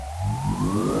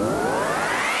I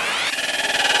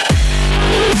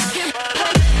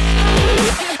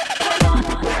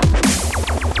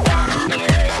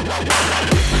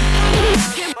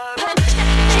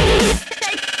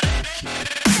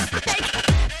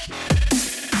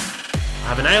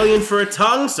have an alien for a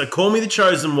tongue, so call me the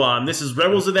chosen one. This is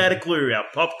Rebels Without a Clue, our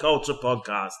pop culture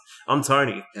podcast. I'm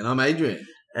Tony. And I'm Adrian.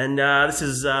 And this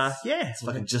is, It's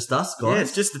fucking just us, guys. Yeah,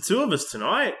 it's just the two of us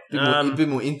tonight. A bit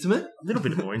more intimate. A little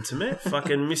bit more intimate.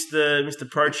 Fucking Mr.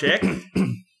 Pro-Check.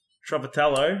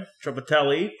 Tropatelli.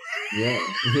 Yeah.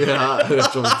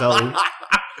 Tropatelli.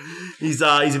 He's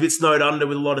a bit snowed under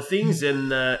with a lot of things,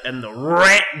 and the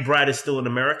rat Brad is still in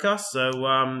America, so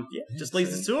just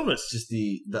leaves the two of us. Just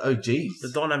the OGs.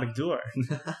 The dynamic duo.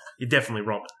 You're definitely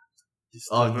Robin. Let's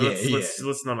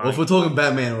not. Well, if we're talking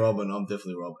Batman and Robin, I'm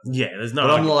definitely Robin. Yeah, there's no.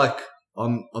 But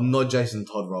I'm not Jason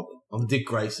Todd Robin. I'm Dick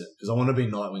Grayson because I want to be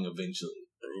Nightwing eventually.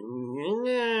 You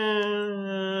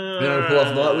know, pull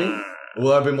off Nightwing, or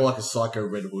will I be more like a Psycho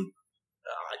Red Hood?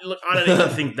 Look, I don't even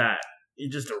think that.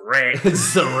 You're just a rat.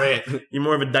 Just a rat. You're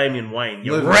more of a Damian Wayne.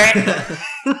 You're a rat.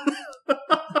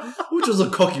 Which was a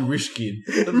cocky rich kid.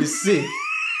 That'd be sick.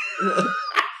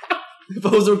 If I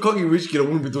was a cocky rich kid, I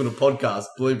wouldn't be doing a podcast,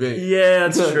 believe me. Yeah,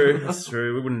 that's true. That's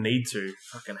true. We wouldn't need to.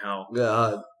 Fucking hell.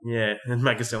 Yeah. Yeah, and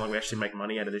make it sound like we actually make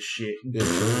money out of this shit. Yeah,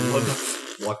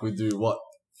 like we do,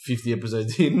 50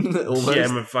 episodes in? Almost? Yeah,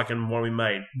 what are we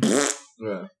made?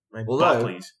 Yeah. Made Although,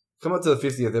 please. Come up to the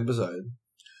 50th episode.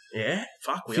 Yeah?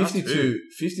 Fuck, we 52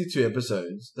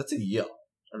 episodes. That's a year.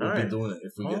 I know. We'll be doing it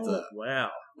if we get to that. Wow.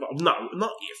 Well, no,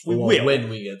 not if. We well, will. When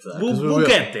we get to that. We'll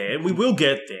get there. We will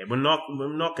get there. We're not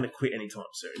going to quit anytime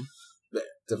soon. Yeah,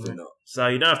 definitely not. So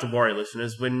you don't have to worry,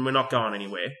 listeners. We're not going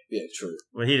anywhere. Yeah, true.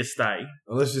 We're here to stay.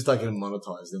 Unless you start getting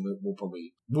monetized, then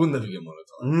we'll never get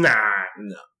monetized. Nah.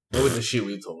 Not with the shit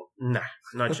we talk. Nah,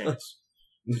 no chance.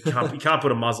 You can't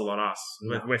put a muzzle on us.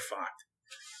 No. We're fucked.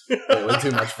 Yeah, we're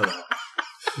too much for that.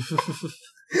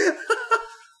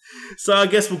 So I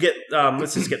guess we'll get.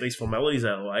 Let's just get these formalities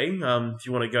out of the way. If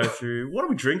you want to go through, what are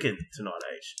we drinking tonight,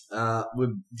 Age?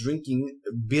 We're drinking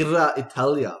Birra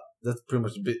Italia. That's pretty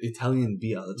much Italian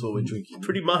beer. That's what we're drinking.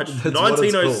 Pretty much. That's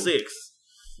 1906.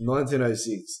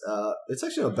 1906. It's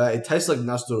actually not bad. It tastes like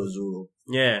Nastro Azzurro.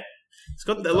 Yeah. It's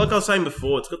got, like I was saying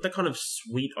before, it's got that kind of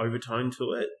sweet overtone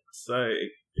to it. So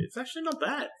it's actually not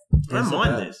bad. I don't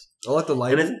mind this. I like the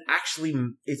label. And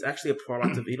it's actually a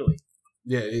product of Italy.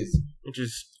 Yeah, it is. Which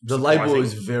is the surprising. label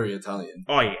is very Italian.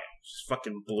 Oh yeah, it's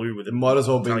fucking blue with it. It might as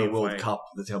well be Italian the World flag. Cup.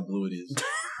 That's how blue it is.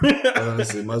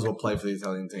 Honestly, might as well play for the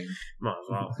Italian team. Might as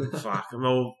well. Fuck.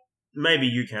 Well, maybe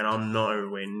you can. I'm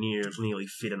nowhere nearly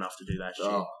fit enough to do that shit.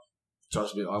 Oh,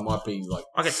 trust me, I might be like.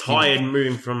 I get skinny. tired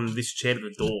moving from this chair to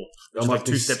the door. I might like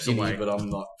be 2 steps skinny, away. but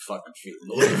I'm not fucking fit.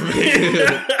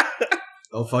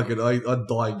 I'll fucking I'd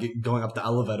die going up the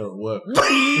elevator at work.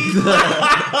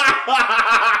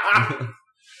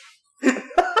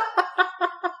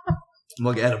 I'm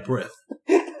like out of breath.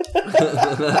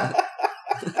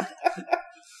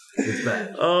 It's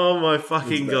bad. Oh my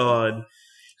fucking god.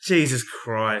 Jesus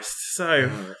Christ. So,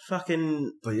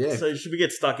 fucking... But yeah. So should we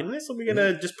get stuck in this, or are we going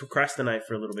to just procrastinate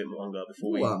for a little bit longer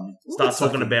before we we'll start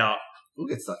talking about... We'll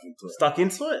get stuck into it. Stuck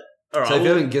into it? All right. So if you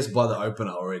haven't guessed by the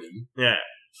opener already... Yeah.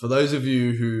 For those of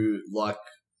you who like...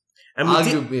 And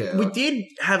we did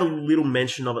have a little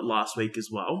mention of it last week as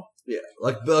well. Yeah.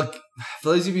 Like for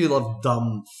those of you who love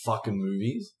dumb fucking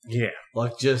movies... Yeah.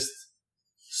 Like just...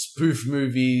 spoof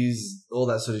movies, all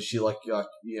that sort of shit. Like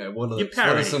you know, what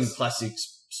are some classic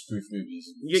spoof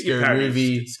movies?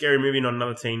 Scary Movie, Not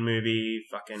Another Teen Movie,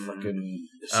 fucking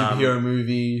superhero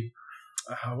movie.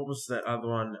 What was that other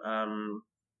one?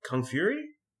 Kung Fury?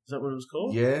 Is that what it was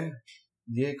called? Yeah,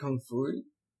 Kung Fury.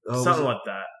 Something like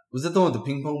that. Was that the one with the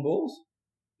ping pong balls?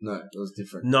 No, that was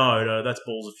different. No, that's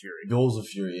Balls of Fury. Balls of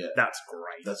Fury, yeah. That's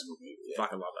great. That's a good movie. Yeah.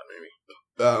 Fucking love that movie.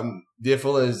 Yeah,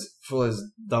 for those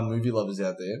dumb movie lovers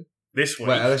out there. This week.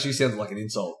 Wait, that actually sounds like an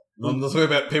insult. I'm not talking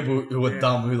about people who are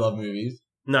dumb who love movies.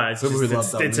 No, it's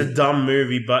a dumb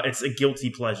movie, but it's a guilty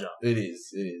pleasure. It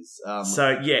is.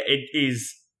 So yeah, it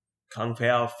is Kung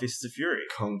Pao Fists of Fury.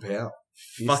 Kung Pao.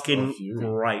 Fucking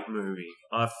great movie.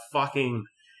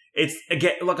 It's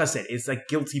again, like I said, it's a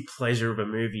guilty pleasure of a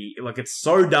movie. Like it's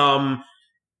so dumb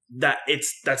that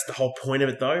that's the whole point of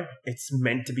it though. It's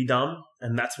meant to be dumb,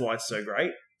 and that's why it's so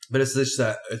great. But it's just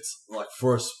that it's like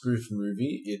for a spoof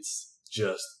movie, it's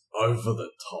just over the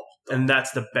top. And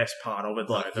that's the best part of it,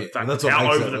 though. Like, the yeah, fact that's of how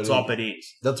what makes over it the top it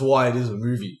is. That's why it is a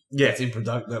movie. Yeah.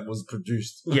 That was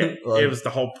produced. Yeah, Like, it was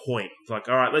the whole point. It's like,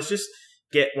 all right, let's just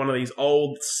get one of these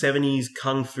old 70s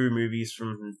kung fu movies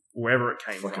from wherever it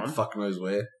came from. fuck knows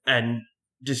where. And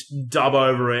just dub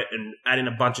over it and add in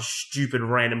a bunch of stupid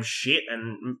random shit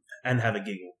and have a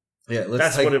giggle. Yeah,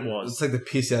 that's what it was. Let's take the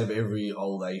piss out of every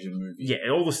old Asian movie. Yeah,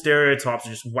 all the stereotypes are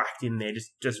just whacked in there,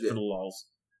 just for the lols.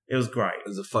 It was great. It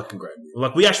was a fucking great movie.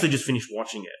 Like, we actually just finished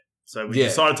watching it. So we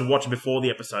decided to watch it before the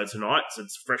episode tonight, so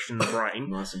it's fresh in the brain.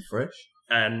 Nice and fresh.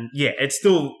 And yeah, it's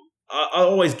still... I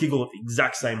always giggle at the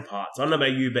exact same parts. I don't know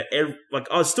about you, but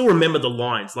I still remember the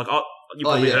lines. Like, you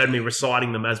probably heard me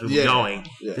reciting them as we were going.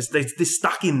 Yeah. They're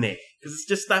stuck in there because it's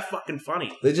just that fucking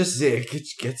funny. They just it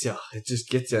gets you. It just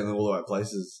gets you in all the right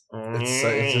places.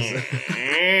 It's just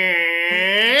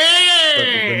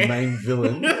the main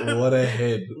villain. What a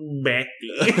head, Betty.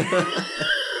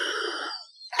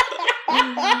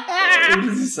 What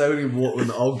does he say when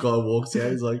the old guy walks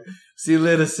out? He's like, "See you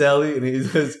later, Sally," and he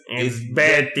says, "It's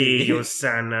Betty, you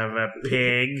son of a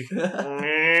pig."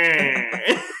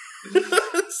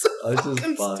 It's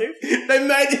just fun.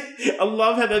 I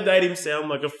love how they made him sound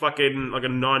like a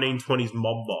 1920s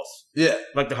mob boss. Yeah,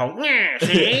 like the whole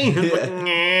see,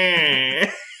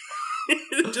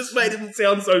 it just made him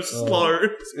sound so slow.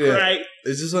 It's great.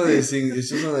 It's just one of these things. It's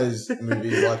just one of those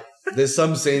movies. Like, there's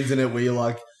some scenes in it where you're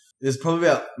like. There's probably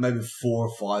about maybe 4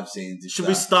 or 5 scenes.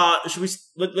 Let's go through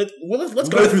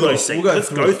those scenes. Let's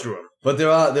go through them. But there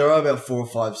are about 4 or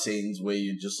 5 scenes where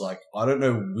you're just like, I don't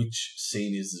know which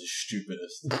scene is the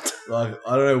stupidest. Like,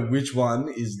 I don't know which one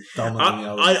is dumber than the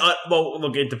other. Well,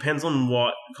 look, it depends on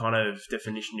what kind of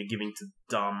definition you're giving to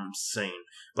dumb scene.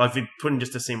 Like, if you're putting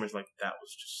just a scene where it's like, that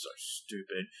was just so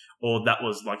stupid, or that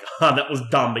was like, that was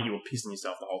dumb, but you were pissing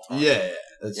yourself the whole time. Yeah,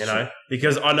 that's you true. know,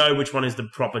 because I know which one is the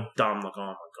proper dumb. Like, oh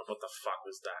my god, what the fuck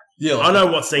was that? Yeah, like, I know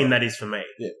what scene that is for me.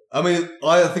 Yeah, I mean,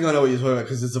 I think I know what you're talking about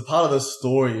because it's a part of the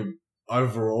story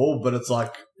overall, but it's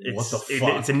like, what the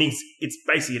fuck? It's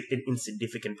basically an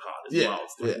insignificant part as well.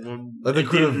 It's like they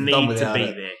could have need to be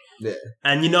there. Yeah,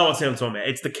 and you know what I'm talking about?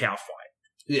 It's the cow fight.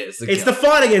 Yeah, it's the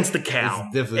fight against the cow.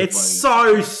 It's definitely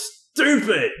so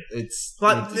stupid. It's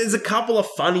like there's a couple of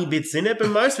funny bits in it, but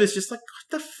most of it's just like,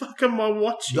 what the fuck am I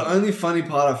watching? The only funny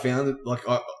part I found, like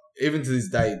even to this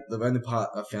day, the only part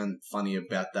I found funny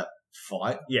about that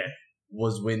fight,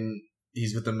 was when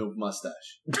he's got the milk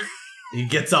mustache. He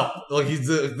gets up like he's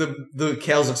the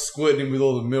cows are squirting him with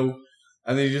all the milk,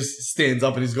 and then he just stands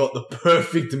up and he's got the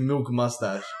perfect milk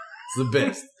mustache. It's the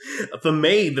best. For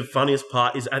me, the funniest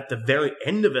part is at the very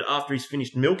end of it after he's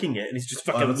finished milking it and he's just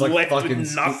fucking left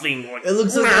with nothing. Like, it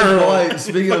looks like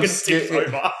the guy,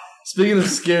 speaking of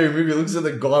scary movie, it looks like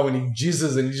the guy when he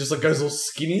jizzes and he just like goes all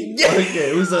skinny. Yeah. Like,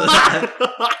 it was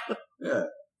yeah.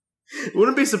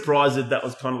 Wouldn't be surprised if that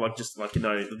was kind of like just like, you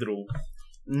know, the little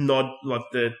nod, like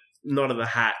the nod of the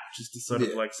hat, just to sort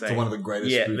of like say, to one of the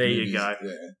greatest there movies. You go.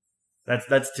 Yeah.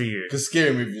 That's to you. Because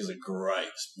Scary Movie is a great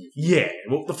movie. Yeah,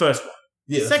 well, the first one.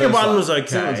 Yeah, the second one was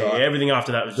okay. Everything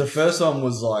after that was the first one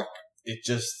was like, it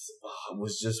just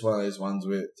was just one of those ones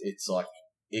where it's like,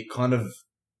 it kind of,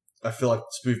 I feel like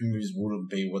spoof movies wouldn't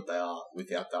be what they are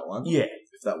without that one. Yeah.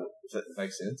 If that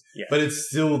makes sense. Yeah. But it's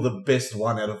still the best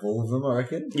one out of all of them, I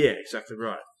reckon. Yeah, exactly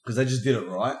right. Because they just did it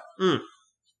right.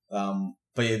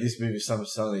 But yeah, this movie, some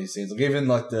of these scenes, like even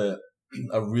like a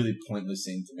really pointless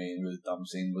scene to me and really dumb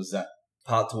scene was that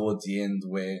part towards the end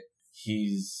where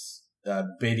his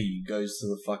Betty goes to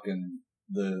the fucking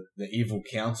the evil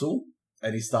council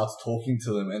and he starts talking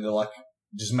to them and they're like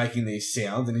just making these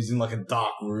sounds and he's in like a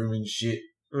dark room and shit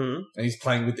and he's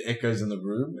playing with the echoes in the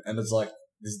room and it's like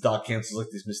this dark council's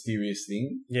like this mysterious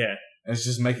thing and it's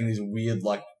just making these weird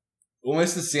like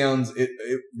almost the sounds. It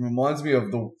reminds me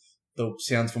of the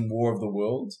sounds from War of the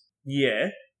Worlds. Yeah.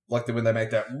 Like when they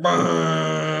make that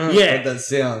like that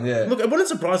sound, Look, it wouldn't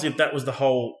surprise me if that was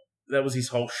his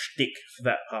whole shtick for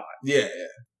that part. Yeah.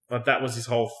 Like that was his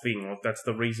whole thing. Like that's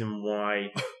the reason why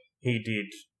he did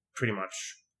pretty much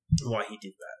why he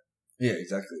did that. Yeah,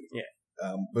 exactly. Yeah.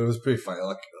 But it was pretty funny.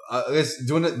 Like I guess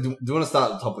do you want to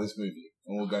start at the top of this movie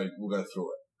and we'll go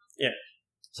through it. Yeah.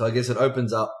 So I guess it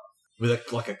opens up with a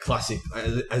classic,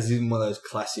 as in one of those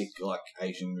classic like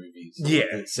Asian movies. Yeah.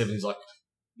 Like the 70s, like,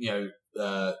 you know,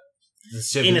 the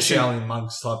 7 Shaolin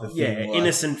monks type of thing. Yeah, like,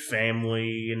 innocent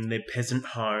family and their peasant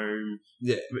home.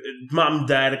 Yeah. Mum,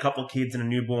 dad, a couple of kids and a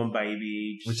newborn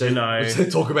baby. Which they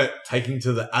talk about taking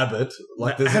to the abbot.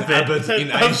 Like there's an abbot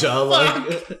in Asia.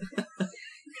 Like...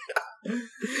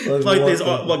 Like there's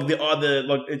like the other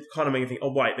like it kind of makes you think,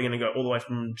 oh wait, they're gonna go all the way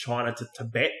from China to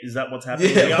Tibet. Is that what's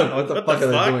happening? Yeah, here? What the fuck are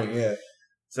they doing? Yeah.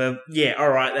 So yeah, all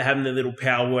right, they're having their little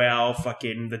powwow.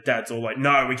 Fucking the dad's all like,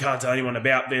 no, we can't tell anyone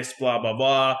about this. Blah blah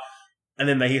blah. And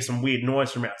then they hear some weird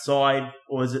noise from outside,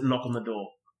 or is it knock on the door?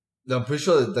 I'm pretty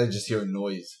sure that they just hear a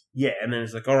noise. Yeah, and then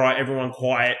it's like, all right, everyone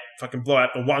quiet. Fucking blow out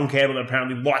the one candle that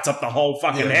apparently lights up the whole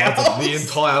fucking house. The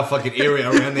entire fucking area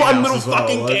around the house. One little as well,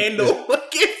 fucking like, candle. Yeah.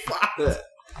 Like, get fucked. Yeah.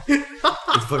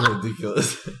 It's fucking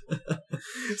ridiculous.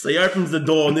 So he opens the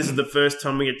door, and this is the first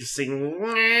time we get to sing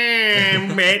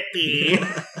Betty.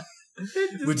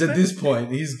 Which at this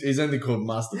point, he's only called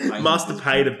Master Payne. Master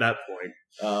Payne at that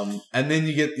point. And then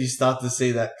you start to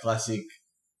see that classic,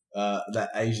 that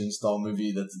Asian style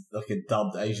movie that's like a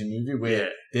dubbed Asian movie where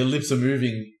their lips are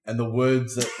moving and the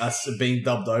words that are being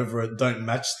dubbed over it don't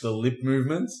match the lip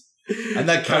movements. And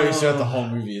that carries throughout the whole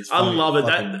movie. It's funny. I love it.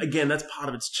 That again, that's part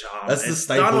of its charm. That's the it's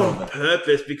staple done of on it.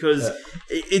 purpose because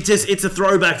it's a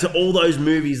throwback to all those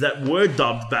movies that were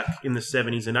dubbed back in the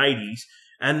 70s and 80s,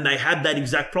 and they had that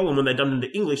exact problem when they dubbed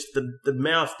into English. The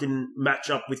mouth didn't match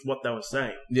up with what they were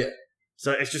saying. Yeah.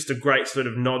 So it's just a great sort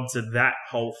of nod to that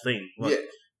whole thing.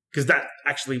 Because that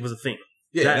actually was a thing.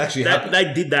 Yeah, it actually happened.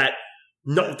 They did that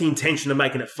not with the intention of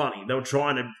making it funny. They were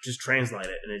trying to just translate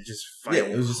it, and it just failed.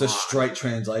 Yeah, it was just a straight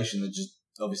translation that just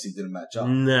obviously didn't match up.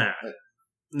 Nah.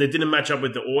 They didn't match up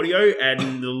with the audio,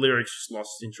 and the lyrics just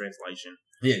lost in translation.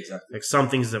 Yeah, exactly. Like some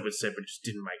things that were said but just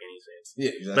didn't make any sense.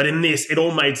 Yeah, exactly. But in this, it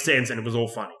all made sense, and it was all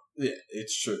funny. Yeah,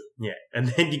 it's true. Yeah, and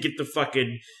then you get the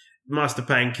fucking Master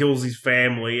Payne kills his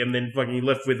family, and then fucking you're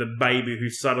left with a baby who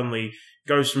suddenly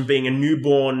goes from being a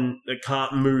newborn that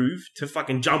can't move to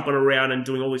fucking jumping around and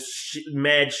doing all this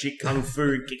mad shit kung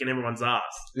fu, kicking everyone's ass.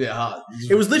 Yeah, hard.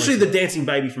 It was literally the dancing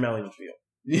baby from Ally McBeal.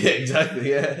 Yeah,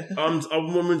 exactly, yeah. I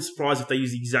wouldn't be surprised if they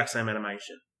use the exact same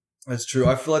animation. That's true.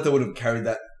 I feel like they would have carried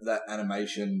that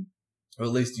animation, or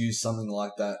at least used something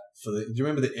like that for the... Do you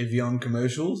remember the Evian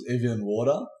commercials? Evian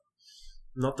water?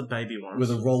 Not the baby ones. With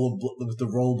the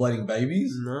rollerblading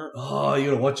babies? No. Oh,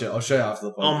 you gotta watch it. I'll show you after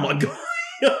the podcast. Oh my god.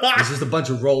 It's just a bunch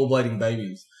of rollerblading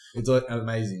babies. It's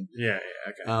amazing. Yeah,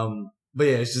 okay. But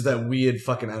yeah, it's just that weird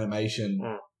fucking animation.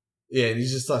 Mm. Yeah, and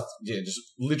he's just like, just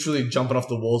literally jumping off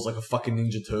the walls like a fucking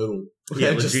Ninja Turtle. Yeah,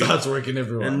 and just starts wrecking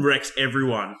everyone. And wrecks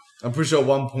everyone. I'm pretty sure at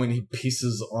one point he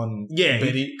pisses on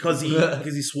Betty. Because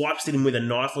he swipes at him with a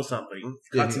knife or something,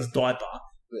 cuts his diaper,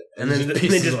 and then just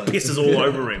pisses all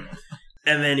over him.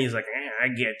 And then he's like, I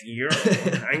get you.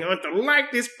 I'm going to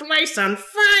light this place on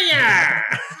fire.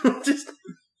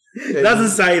 Doesn't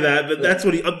say that, but that's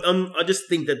what he... I just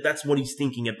think that's what he's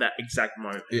thinking at that exact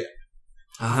moment. Yeah.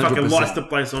 100%. Fucking lights the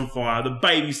place on fire. The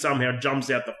baby somehow jumps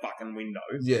out the fucking window.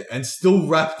 Yeah, and still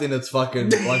wrapped in its fucking,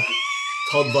 like,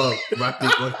 toddler wrapped in,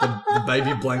 like, the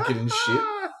baby blanket and shit.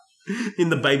 In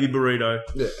the baby burrito.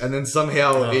 Yeah, and then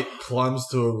somehow it climbs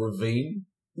to a ravine.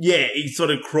 Yeah, he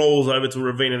sort of crawls over to a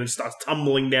ravine and then starts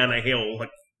tumbling down a hill.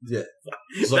 Like, yeah.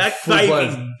 That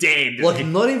baby's dead. Like,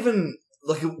 not even...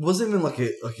 Like, it wasn't even like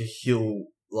a hill,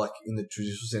 like, in the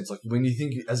traditional sense. Like, when you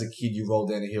think as a kid you roll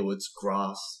down a hill, it's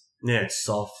grass. Yeah. It's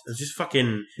soft. It's just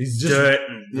fucking dirt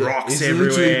and rocks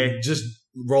everywhere. Just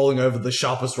rolling over the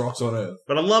sharpest rocks on earth.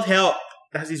 But I love how,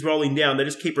 as he's rolling down, they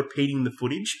just keep repeating the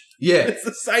footage. Yeah. It's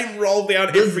the same roll down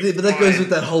every time. But that goes with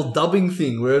that whole dubbing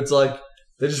thing where it's like,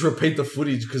 they just repeat the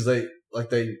footage because they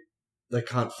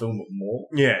can't film it more.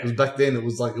 Yeah. Because back then it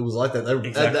was like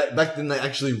that. Back then they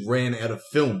actually ran out of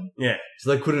film. Yeah.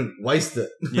 So they couldn't waste it.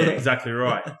 Yeah, exactly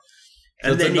right.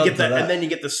 So and then you get that, and then you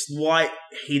get the slight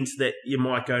hint that you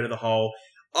might go to the whole,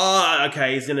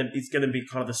 okay, it's gonna be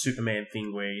kind of the Superman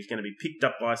thing where he's gonna be picked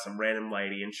up by some random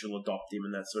lady and she'll adopt him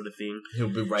and that sort of thing. He'll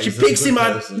be raised. She picks him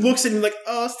up, looks at him like,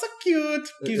 oh, so cute,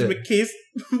 gives him a kiss,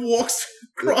 walks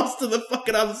across to the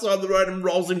fucking other side of the road and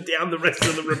rolls him down the rest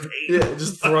of the ravine. Yeah,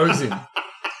 just throws him.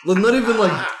 Well, not even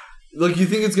like you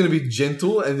think it's gonna be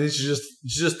gentle, and then she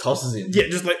just tosses him. Yeah,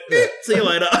 just like see you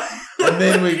later. And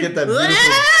then we get that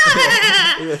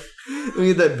beautiful. We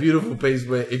get that beautiful piece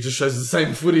where it just shows the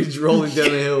same footage rolling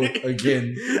down the hill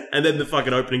again. And then the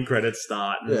fucking opening credits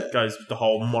start and it goes with the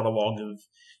whole monologue of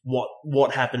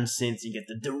what happened since. You get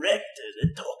the director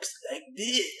that talks like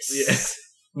this. Yeah.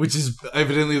 Which is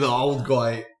evidently the old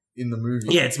guy in the movie.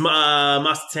 Yeah, it's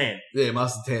Master Tan. Yeah,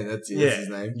 Master Tan, that's his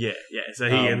name. Yeah, yeah. So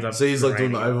he ends up... So he's like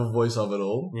doing the over voice of it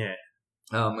all. Yeah.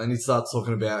 And he starts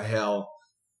talking about how,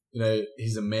 you know,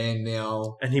 he's a man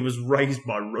now. And he was raised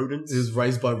by rodents. He was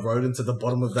raised by rodents at the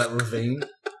bottom of that ravine.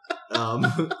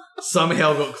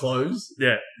 Somehow got clothes.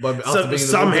 Yeah.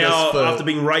 After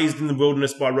being raised in the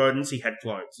wilderness by rodents, he had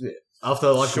clothes. Yeah.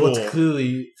 After what's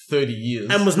clearly 30 years.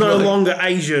 And was no longer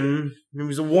Asian. He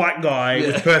was a white guy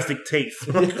with perfect teeth.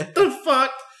 What the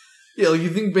fuck? Yeah, like you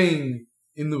think being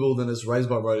in the wilderness, raised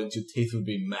by rodents, your teeth would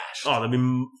be mashed. Oh, they'd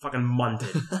be fucking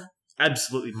munted.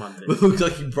 Absolutely munted. It looks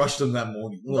like he brushed them that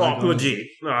morning. Legit.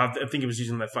 No, I think he was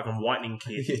using that fucking whitening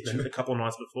kit a couple of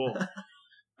nights before.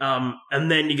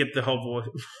 And then you get the whole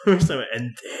voice,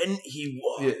 and then he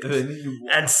walks,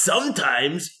 and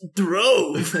sometimes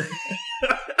drove.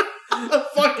 I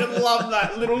fucking love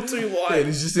that little 2 lines. Yeah, and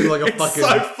he's just in like a it's fucking,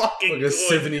 so fucking like good.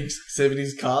 a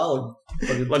 70s car,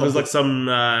 Like it was like some,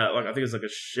 like I think it was like a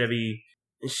Chevy.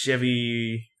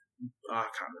 I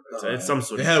can't remember. It's some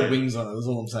sort it of. had Chevy. wings on it. That's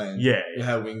all I'm saying. Yeah, It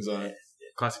had wings on it.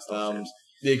 Classic stuff.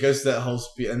 Yeah, it goes to that whole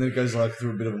speed, and then it goes like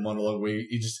through a bit of a monologue where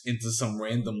he just enters some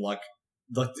random like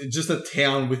just a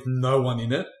town with no one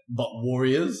in it but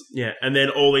warriors. Yeah, and then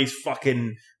all these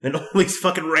fucking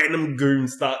random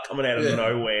goons start coming out of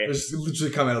nowhere. Just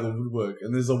literally come out of the woodwork.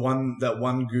 And there's that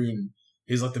one goon.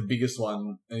 He's like the biggest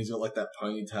one, and he's got like that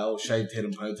ponytail, shaved head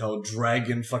and ponytail,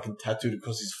 dragon fucking tattooed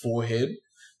across his forehead,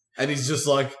 and he's just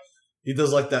like. He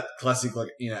does like that classic, like,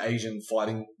 Asian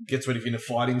fighting, gets ready for a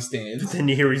fighting stance. Then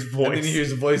you hear his voice. And then you hear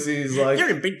his voice, and he's like...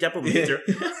 You're in big trouble, mister.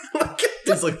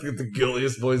 It's like the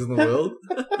girliest voice in the world.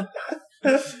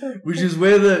 This is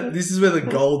where the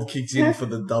gold kicks in for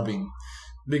the dubbing.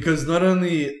 Because not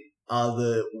only are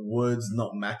the words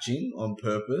not matching on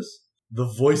purpose, the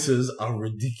voices are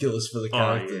ridiculous for the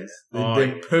characters.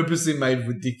 They're purposely made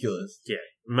ridiculous. Yeah,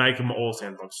 make them all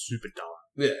sound like super dumb.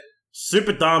 Yeah.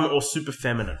 Super dumb or super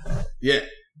feminine. Yeah.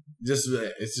 It's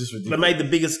just ridiculous. They made the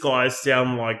biggest guys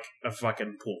sound like a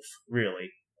fucking poof, really.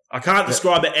 I can't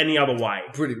describe it any other way.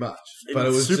 Pretty much. But it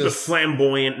was super just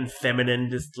flamboyant and feminine,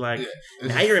 just like,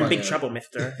 now you're in big trouble,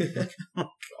 mister. Oh my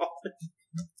God.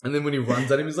 And then when he runs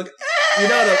at him, he's like, You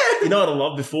know what I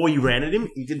love? Before you ran at him,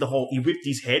 he whipped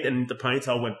his head and the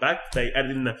ponytail went back. They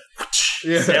added in the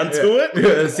sound to it.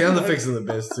 Yeah, the sound effects are the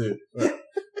best too. Right.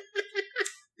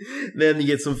 Then you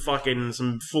get some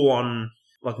full on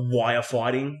like wire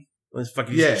fighting. It's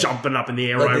fucking just jumping up in the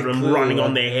air like over them, running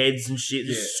on their heads and shit.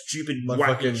 Just stupid like wacky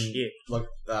fucking, shit. Like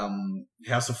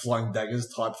House of Flying Daggers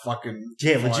type fucking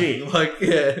legit. Like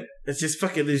it's just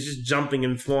fucking. There's just jumping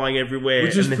and flying everywhere,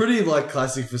 which is pretty like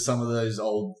classic for some of those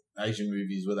old Asian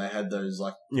movies where they had those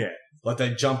like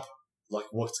they jump like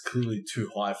what's clearly too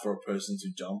high for a person to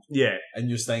jump. Yeah, and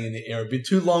you're staying in the air a bit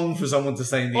too long for someone to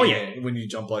stay in the air when you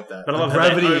jump like that. But I love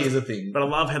gravity is a thing. But I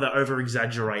love how they over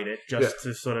exaggerate it just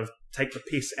to sort of take the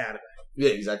piss out of it.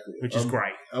 Yeah, exactly. Which is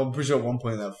great. I'm pretty sure at one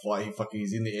point in that fight,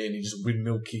 he's in the air and he just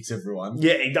windmill kicks everyone.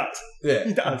 Yeah, he does. Yeah,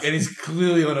 he does. And he's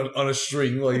clearly on a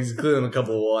string, like he's clearly on a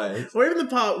couple of wires. Or even the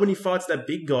part when he fights that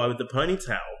big guy with the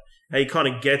ponytail, how he kind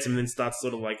of gets him and then starts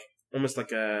sort of like almost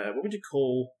like a what would you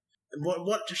call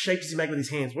what shape does he make with his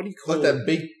hands? What do you call like that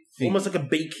beak thing? Almost like a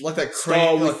beak, like that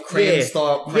crane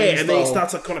style. And then he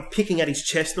starts like kind of picking at his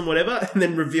chest and whatever, and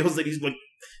then reveals that he's like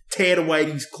teared away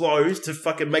his clothes to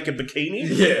fucking make a bikini.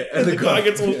 Yeah, and the guy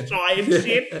gets all shy and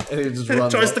shit, and he just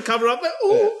tries to cover up. Like,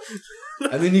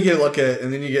 and then you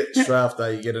get straight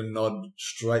after you get a nod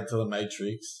straight to the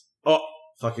Matrix. Oh.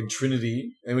 Fucking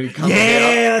Trinity, and when he comes out,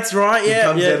 that's right. Yeah, he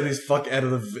comes out of this out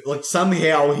of the like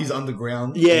somehow he's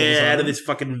underground. Yeah, out of this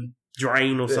fucking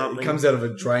drain or something. He comes out of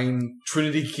a drain.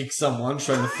 Trinity kicks someone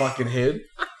straight in the fucking head,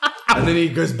 and then he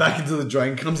goes back into the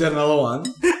drain, comes out another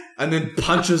one, and then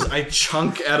punches a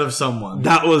chunk out of someone.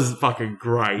 That was fucking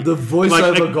great. The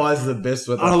voiceover guys are the best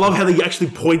with it. I love how he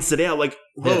actually points it out. Like,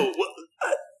 whoa,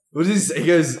 what is this?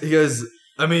 He goes.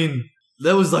 I mean.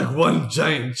 That was like one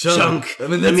giant chunk. I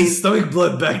mean, that's his stomach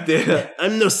blood back there.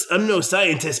 I'm no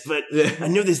scientist, but I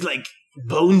know there's like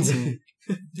bones and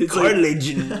cartilage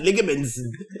and ligaments.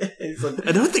 Like,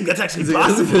 I don't think that's actually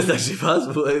possible. It's actually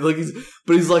possible. Like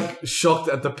he's like shocked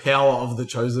at the power of the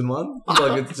chosen one.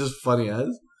 Like it's just funny as.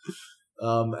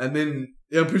 And then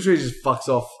I'm pretty sure he just fucks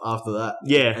off after that.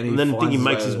 Yeah, and then I think he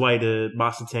makes his way to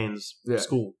Master Tan's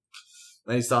school.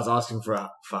 And he starts asking for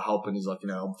help, and he's like,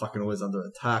 I'm fucking always under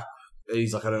attack.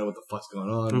 He's like, I don't know what the fuck's going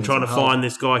on. I'm trying to find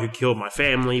this guy who killed my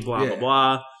family, blah, blah,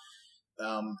 blah.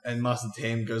 And Master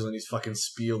Tan goes on his fucking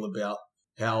spiel about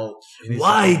how...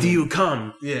 Why do you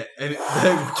come? Yeah. And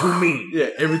to me.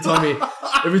 Yeah, every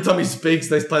time he speaks,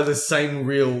 they play the same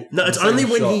reel. No, it's only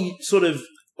when he sort of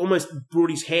almost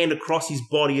brought his hand across his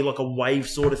body like a wave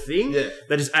sort of thing. Yeah.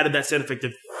 They just added that sound effect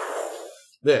of...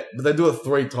 Yeah, but they do it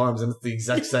 3 times and it's the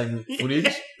exact same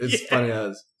footage. It's funny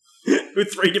as...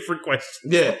 With 3 different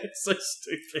questions. Yeah. It's so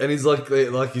stupid. And he's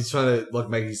he's trying to like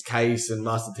make his case, and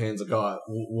Master Tan's like, all right,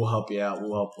 we'll help you out.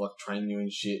 We'll help like train you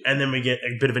and shit. And then we get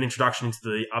a bit of an introduction into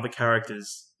the other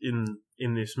characters in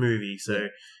this movie. So,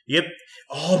 yep.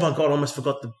 Oh my God, I almost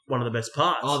forgot one of the best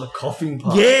parts. Oh, the coughing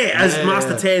part. Yeah, as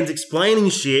Master Tan's explaining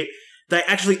shit, they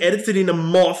actually edited in a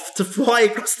moth to fly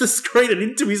across the screen and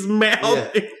into his mouth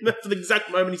for the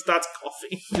exact moment he starts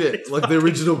coughing. Yeah, like the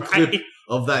original clip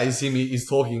of that is him, he's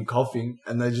talking and coughing,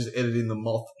 and they just edit in the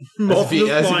moth as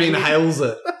if he inhales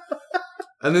it.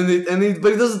 And then,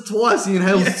 but he does it twice. He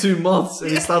inhales 2 moths and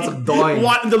he starts like dying.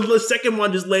 The second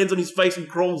one just lands on his face and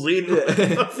crawls in.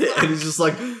 And he's just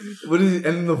like, what is?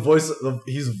 And then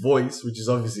his voice, which is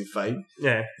obviously fake.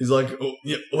 Yeah, he's like, oh,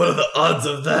 yeah, what are the odds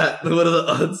of that? What are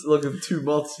the odds? Like of 2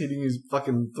 moths hitting his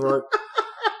fucking throat.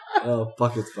 Oh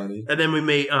fuck, it's funny. And then we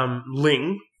meet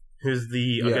Ling, who's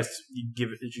I guess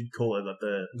you'd call her like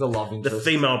the love interest, the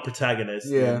female protagonist.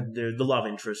 Yeah, the love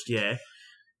interest. Yeah.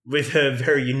 With her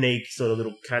very unique sort of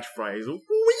little catchphrase,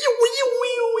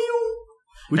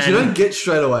 which you don't get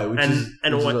straight away,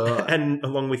 and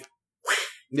along with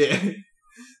yeah,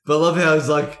 but I love how he's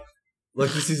like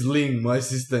this is Ling, my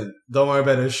assistant. Don't worry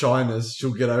about her shyness;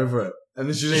 she'll get over it. And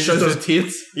then she just shows her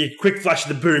tits. Yeah, quick flash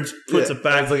of the boobs, puts it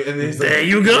back. And he's there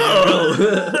you go.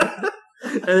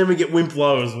 And then we get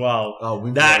Wimplo as well. Oh,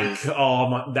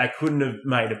 Wimplo! That couldn't have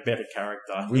made a better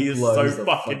character. Wimplo he is so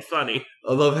fucking funny.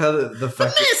 I love how the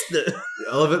fact.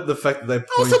 I love it. The fact that they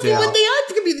point out. One day I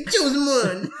could be the chosen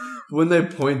one. When they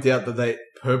point out that they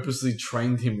purposely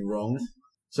trained him wrong,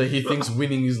 so he thinks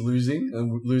winning is losing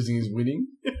and losing is winning.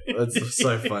 That's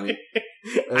so funny.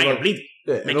 I am bleeding.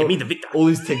 Yeah, making me the victor. All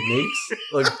these techniques,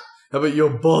 like how about your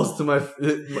balls to my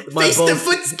face to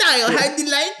foot style? How do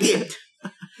you like it?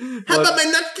 How about my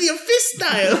nut to your fist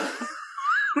style?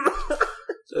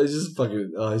 It's just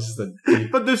fucking. It's just a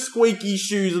dick. But the squeaky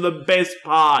shoes are the best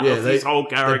part of his whole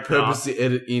character. They purposely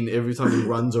edit in every time he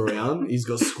runs around. He's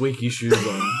got squeaky shoes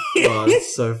on. Oh,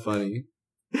 it's so funny.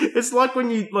 It's like when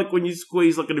you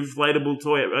squeeze like an inflatable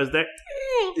toy. It goes that.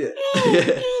 Yeah.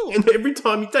 And every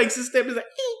time he takes a step, it's like.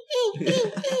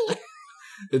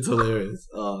 It's hilarious.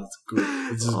 Oh, it's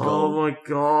good. It's just gold. Oh my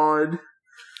god.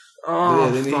 Oh,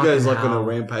 yeah, then he goes like on a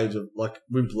rampage of like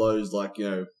Wimplow's like,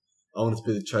 I want to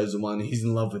be the chosen one. He's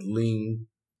in love with Ling,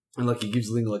 and like he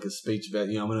gives Ling like a speech about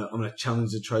I'm gonna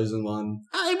challenge the chosen one.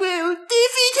 I will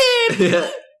defeat him.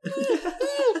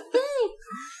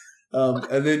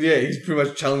 And then he pretty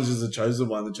much challenges the chosen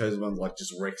one. The chosen one like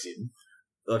just wrecks him.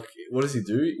 Like what does he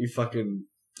do?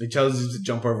 He challenges him to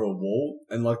jump over a wall,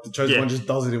 and like the chosen one just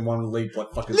does it in one leap,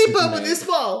 like fucking leap Superman. over this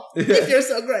wall if you're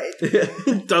so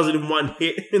great. Does it in one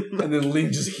hit, and then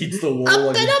Ling just hits the wall.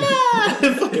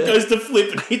 Fucking goes to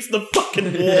flip and hits the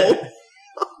fucking wall.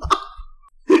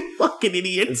 Fucking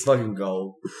idiot! It's fucking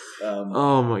gold.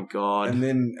 Oh my god! And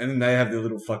then they have their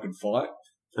little fucking fight.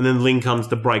 And then Ling comes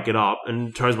to break it up,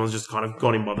 and Chosen's just kind of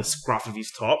got him by the scruff of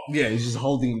his top. Yeah, he's just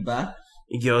holding him back.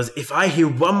 He goes, if I hear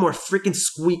one more freaking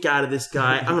squeak out of this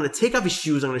guy, I'm going to take off his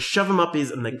shoes, I'm going to shove him up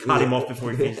and then cut him off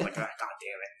before he finishes. Like, god damn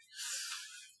it.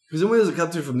 Because then where does it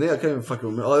cut to from there? I can't even fucking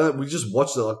remember. We just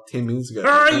watched it like 10 minutes ago.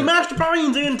 Hey, Master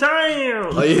Brain's in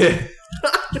town! Oh, yeah.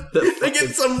 They get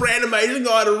some random Asian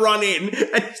guy to run in,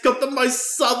 and he's got the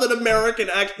most Southern American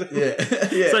accent. Yeah.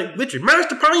 It's like, literally,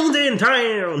 Master Brain's in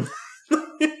town!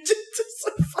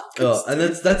 And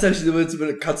that's actually when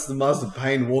it cuts to Master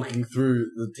Payne walking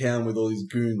through the town with all these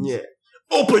goons. Yeah.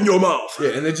 Open your mouth!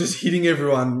 Yeah, and they're just hitting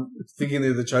everyone, thinking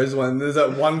they're the chosen one. And there's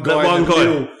that one guy.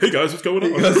 Hey guys, what's going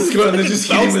on? They're just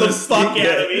hitting the fuck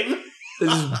out of him. They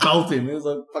just belt him. It's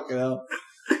like, fucking hell.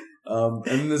 And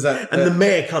then there's that. And the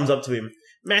mayor comes up to him.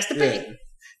 Master Payne.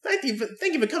 Thank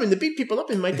you for coming to beat people up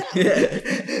in my town.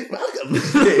 Welcome.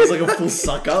 Yeah, he's like a full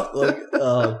suck up. Like,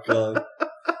 oh god.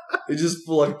 He just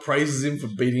praises him for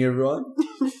beating everyone.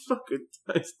 Fucking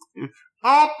toast him.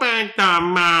 Open the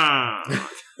mouth.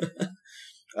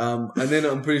 And then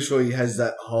I'm pretty sure he has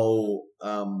that whole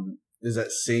there's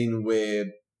that scene where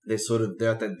they're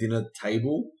at that dinner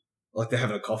table, like they're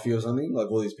having a coffee or something, like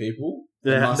all these people.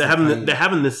 They're having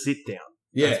the sit down.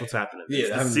 Yeah, that's what's happening. Yeah,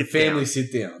 they're having the family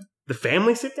sit down. The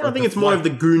family sit down. I think it's more of the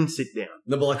goon sit down.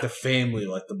 No, but like the family,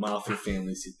 like the mafia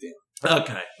family sit down.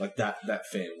 Okay, like that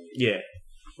family. Yeah.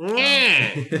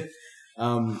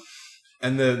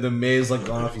 And the mayor's like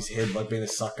going off his head, like being a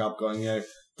suck up, going,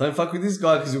 don't fuck with this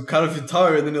guy because he'll cut off your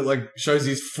toe, and then it like shows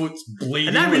his foot's bleeding.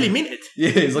 And that really meant it. Yeah,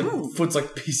 his like foot's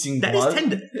like pissing blood. That is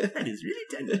tender. That is really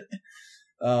tender.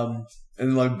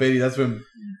 And like Betty, that's when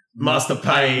Master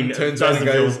Payne turns around and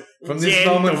goes, from this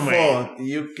moment forth,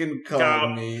 you can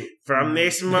call me. From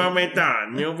this moment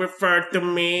on, you'll refer to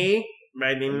me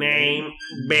by the name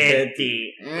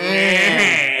Betty.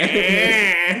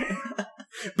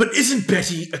 But isn't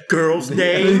Betty a girl's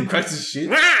name? And he cracks his shit.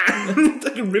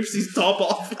 Like he rips his top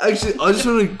off. Actually, I just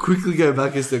want to quickly go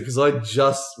back a step because I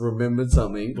just remembered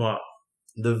something. What?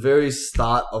 The very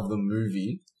start of the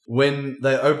movie, when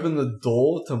they open the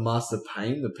door to Master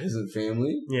Payne, the peasant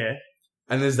family. Yeah.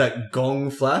 And there's that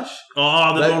gong flash.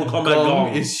 Oh, the Mortal Kombat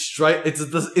gong. Is straight. It's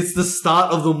the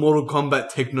start of the Mortal Kombat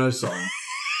techno song.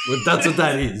 But that's what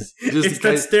that is. It's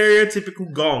that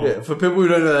stereotypical gong. Yeah, for people who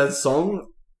don't know that song,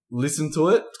 listen to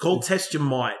it. It's called Test Your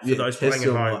Might for those playing at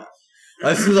home.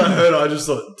 As soon as I heard it, I just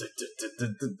thought,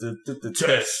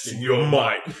 Test Your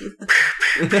Might.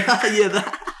 Yeah,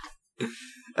 that.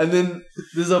 And then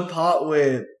there's a part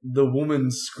where the woman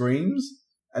screams,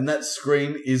 and that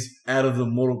scream is out of the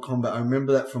Mortal Kombat. I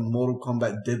remember that from Mortal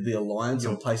Kombat Deadly Alliance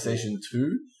on PlayStation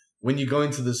 2. When you go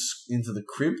into the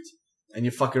crypt, and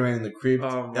you're fucking around in the crypt,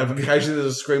 occasionally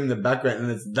there's a scream in the background,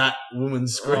 and it's that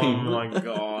woman's scream. Oh my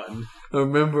god. I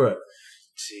remember it.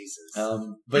 Jesus.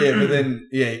 But then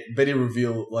Betty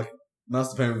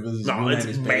Master Pain reveals his real name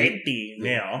is Betty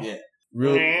now. Yeah.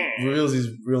 Reveals his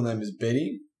real name is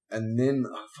Betty, and then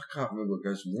I can't remember what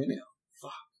goes from there now.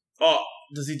 Fuck. Oh,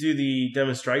 does he do the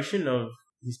demonstration of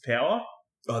his power?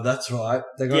 Oh, that's right.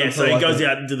 So he goes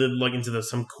out into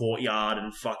some courtyard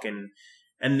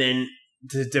and then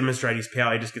to demonstrate his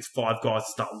power, he just gets 5 guys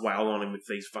to start wailing on him with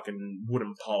these fucking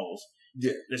wooden poles.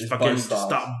 Yeah, just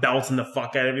start belting the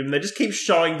fuck out of him. They just keep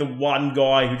showing the one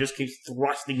guy who just keeps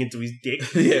thrusting into his dick.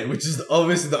 Yeah, which is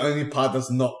obviously the only part that's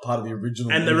not part of the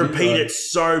original. And they repeat it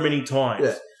so many times.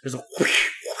 Yeah, there's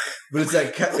but it's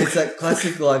that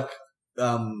classic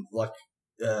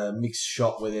mixed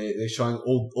shot where they're showing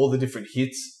all the different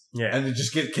hits. Yeah, and it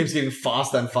just keeps getting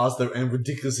faster and faster and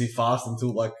ridiculously fast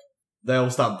until they all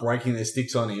start breaking their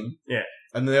sticks on him. Yeah.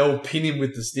 And they all pin him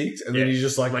with the sticks, and then he's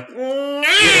just tenses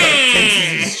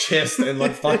his chest, and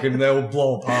fucking they all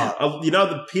blow apart.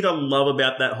 The bit I love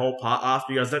about that whole part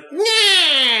after he goes like,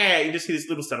 nah! You just hear this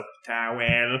little sort of towel.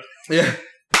 Yeah.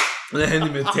 And they hand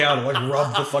him a towel to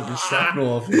rub the fucking shrapnel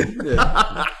off him.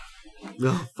 Yeah.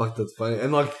 Oh, fuck, that's funny.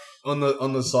 And on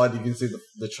the side, you can see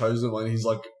the Chosen One. He's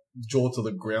jaw to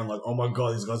the ground, oh my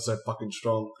god, these guys are so fucking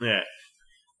strong. Yeah.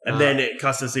 And then it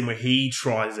cuts to the scene where he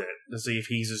tries it to see if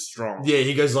he's as strong. Yeah,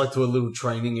 he goes to a little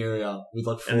training area with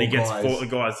 4 guys. And he gets 4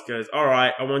 guys. Goes, all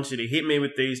right, I want you to hit me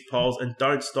with these poles and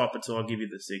don't stop until I give you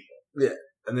the signal. Yeah.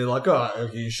 And they're like, all right,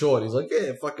 are you sure? And he's like,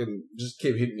 yeah, fucking just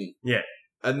keep hitting me. Yeah.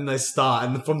 And then they start,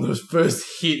 and from the first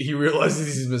hit, he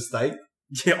realizes his mistake.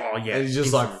 Yeah, oh yeah. And he's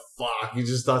just fuck. He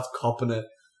just starts copping it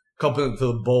to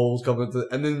the balls,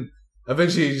 and then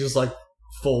eventually he just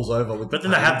falls over with. But then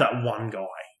they have that one guy.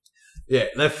 Yeah,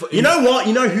 you know what?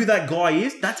 You know who that guy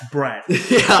is? That's Brad.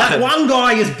 Yeah. That one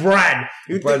guy is Brad.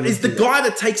 It's the guy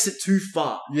that takes it too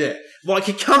far. Yeah.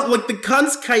 He can't, the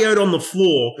cunt's KO'd on the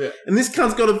floor, and this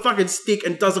cunt's got a fucking stick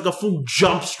and does a full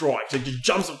jump strike. So he just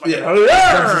jumps up jumps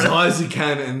as high as he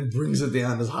can and brings it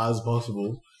down as hard as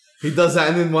possible. He does that,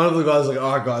 and then one of the guys all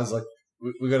right, guys,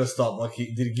 we got to stop.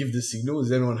 Did he give the signal?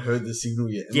 Has anyone heard the signal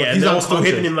yet? And and they're all still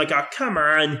hitting him oh, come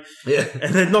on. Yeah.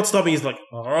 And they're not stopping. He's oh,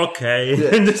 okay.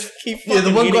 Yeah. And just keep fucking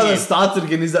the one guy that him. starts it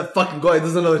again is that fucking guy. He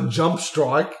does another jump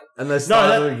strike, and they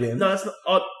start it again. No, that's not...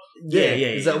 Oh, yeah.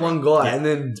 It's that one guy, and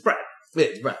then... It's Brad. Yeah,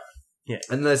 it's Brad. Yeah.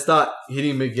 And they start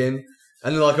hitting him again,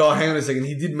 and they're oh, hang on a second.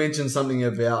 He did mention something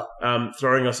about...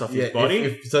 throwing us off his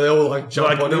body. So they all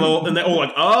jump on him. And they're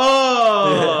all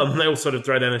oh! Yeah. And they all sort of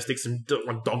throw down their sticks and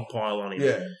dogpile on him.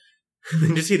 Yeah. And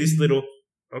then just hear this little,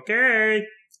 okay,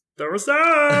 throw us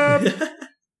up.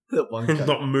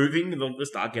 Not moving. They'll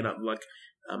just start getting up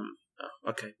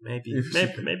okay, maybe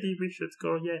we should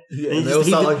go, yeah. And they all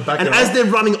start backing up. And as they're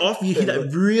running off, you hear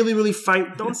that really, really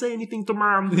faint, don't say anything to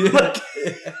mom. Yeah.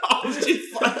 I was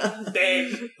just fucking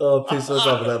dead. Oh, piss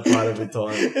myself at that part every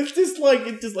time. It's just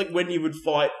like when you would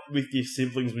fight with your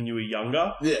siblings when you were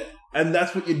younger. Yeah. And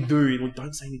that's what you do.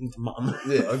 Don't say anything to mum.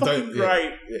 Yeah, don't.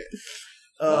 Great. Yeah.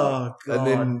 Oh, God. And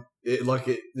then, there's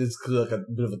a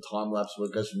bit of a time lapse where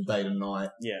it goes from day to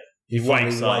night. Yeah. He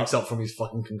wakes up from his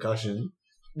fucking concussion.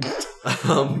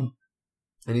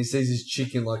 And he sees his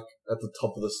chicken, at the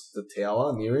top of the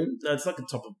tower near him. No, it's a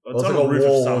top of... It's on a roof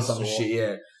wall of or some shit,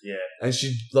 yeah. Yeah. And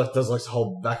she, does, a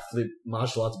whole backflip,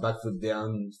 martial arts backflip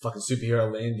down, fucking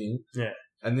superhero landing. Yeah.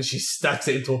 And then she stacks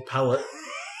it into a pallet.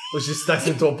 Or she stacks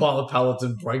it into a pile of pallets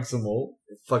and breaks them all.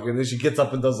 Fucking, then she gets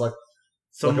up and does,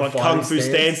 some kung fu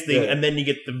stance thing, and then you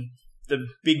get the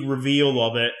big reveal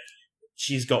of it.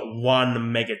 She's got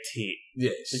one mega tit.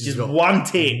 Yeah, she's just one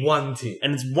tit. One tit.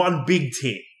 And it's one big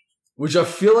tit. Which I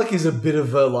feel is a bit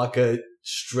of a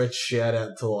stretch shout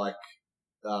out to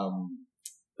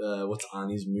what's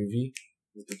Arnie's movie?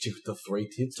 With the chick with the 3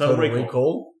 tits? Total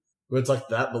Recall. Where it's like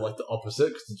that, but the opposite,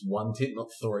 because it's 1 tit, not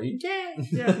 3. Yeah.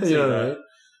 You know what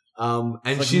I mean?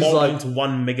 And she's into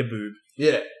one mega boob.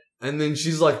 Yeah. And then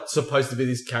she's supposed to be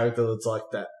this character that's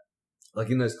that,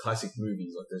 in those classic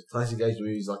movies, those classic age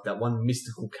movies, that one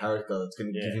mystical character that's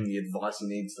going to give him the advice he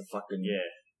needs to fucking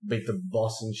beat the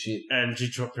boss and shit. And she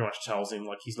pretty much tells him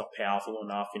he's not powerful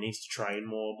enough, he needs to train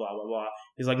more, blah blah blah.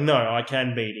 He's no, I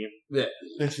can beat him. Yeah.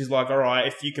 And she's all right,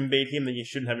 if you can beat him, then you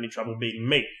shouldn't have any trouble beating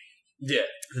me. Yeah.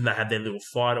 Then they have their little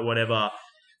fight or whatever.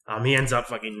 He ends up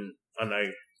fucking, I don't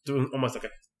know, doing almost like a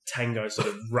tango sort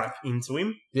of rap into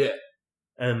him. Yeah.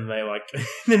 And they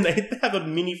then they have a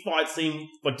mini fight scene,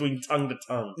 like doing tongue to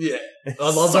tongue. Yeah. I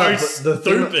love that.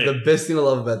 The best thing I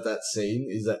love about that scene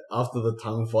is that after the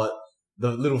tongue fight,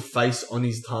 the little face on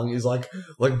his tongue is like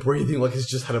breathing like he's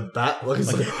just had a bat. Like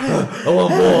it's like, I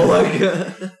want more. Like,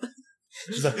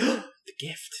 she's like, the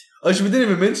gift. Oh, we didn't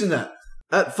even mention that.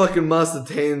 At fucking Master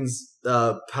Tan's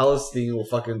palace thing or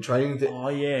fucking training thing. Oh,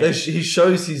 yeah. He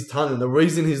shows his tongue, and the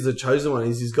reason he's the chosen one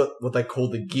is he's got what they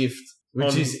call the gift.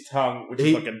 Which on is his tongue, which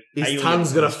is like an his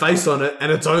tongue's got a face on it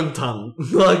and its own tongue.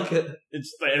 Like and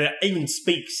it even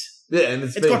speaks. Yeah, and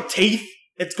it's got teeth.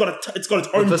 It's got its own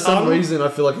tongue. For some reason, I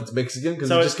feel like it's Mexican because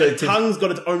the tongue's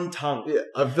got its own tongue. Yeah,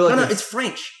 I feel like it's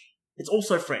French. It's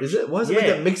also French. Is it? Why is it like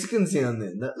that Mexican sound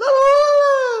then? That,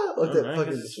 like that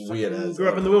fucking weird ass. Grew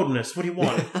up in the wilderness. What do you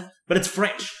want? But it's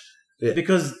French. Yeah.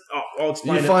 Because I'll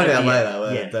explain. You find out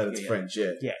later that it's French.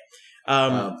 Yeah.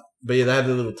 Yeah. But yeah, they have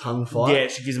their little tongue fight. Yeah,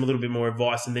 she gives him a little bit more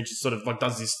advice, and then she sort of like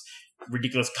does this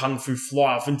ridiculous kung fu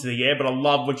fly off into the air. But I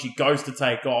love when she goes to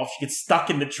take off, she gets stuck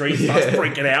in the tree, starts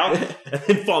freaking out, and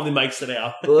then finally makes it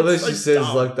out. I love how she says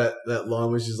like that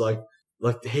line where she's like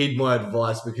heed my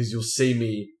advice because you'll see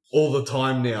me all the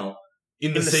time now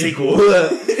in the sequel.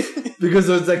 Because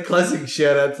it was that classic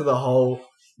shout out to the whole.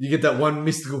 You get that one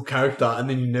mystical character, and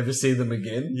then you never see them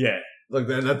again. Yeah, like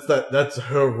that's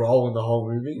her role in the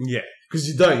whole movie. Yeah. Because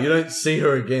you don't see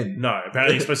her again. No,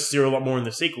 apparently you're supposed to see her a lot more in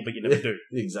the sequel, but you never do.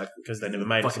 Exactly. Because they never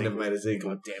made a sequel. Never made a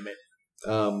sequel. God damn it.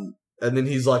 And then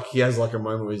he has like a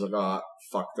moment where he's like, oh,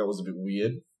 fuck, that was a bit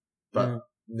weird. But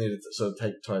needed to sort of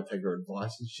try to take her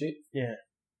advice and shit. Yeah.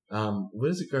 Where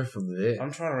does it go from there?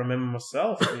 I'm trying to remember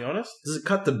myself, to be honest. Does it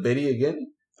cut to Betty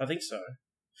again? I think so.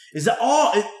 Is it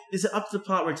up to the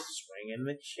part where it's swinging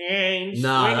the chain?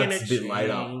 No, that's a bit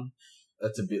later.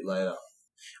 That's a bit later.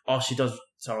 Oh, she does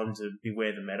tell him to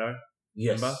beware the meadow.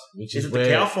 Yes. Remember? Which is is it the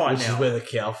cow fight now? Which is where the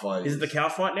cow fight is. Is it the cow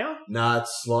fight now? Nah,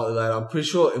 it's slightly later. I'm pretty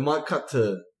sure it might cut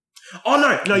to...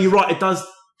 Oh, no, you're right. It does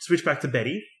switch back to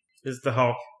Betty. There's the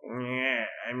whole,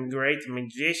 I'm a great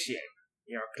magician.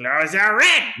 Your clothes are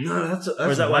red. No, that's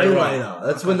way later.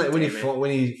 That's when the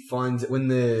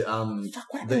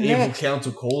evil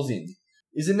council calls him.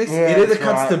 Is it next? It either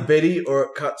cuts to Betty or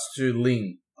it cuts to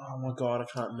Ling. Oh my god, I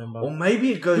can't remember. Or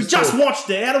maybe it goes. We just watched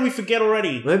it. How do we forget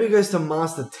already? Maybe it goes to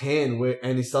Master Tan,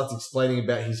 and he starts explaining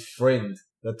about his friend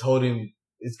that told him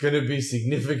it's going to be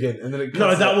significant, and then it.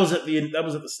 No, that was at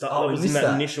the start. Oh, that was in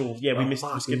that initial. Yeah, we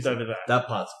skipped over that. That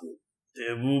part's good.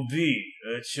 There will be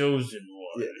a chosen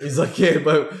one. Yeah, he's like, yeah,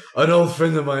 but an old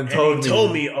friend of mine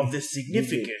told me of the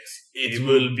significance. It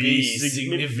will be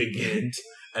significant.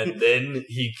 And then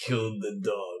he killed the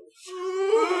dog.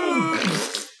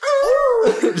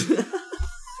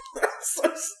 That's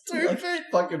so stupid. That's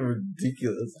fucking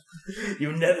ridiculous.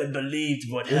 You never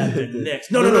believed what happened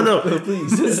next. No.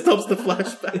 Please. It stops the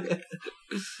flashback.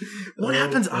 What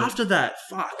happens after that?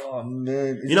 Fuck. Oh,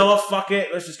 man. You know what? Fuck it.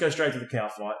 Let's just go straight to the cow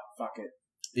fight. Fuck it.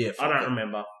 Yeah, I don't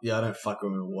remember. Yeah, I don't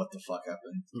remember what the fuck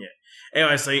happened. Yeah.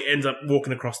 Anyway, so he ends up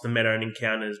walking across the meadow and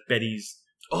encounters Betty's...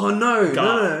 Oh,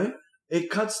 no. It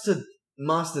cuts to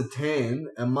Master Tan,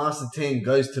 and Master Tan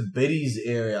goes to Betty's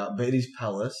area, Betty's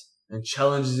palace, and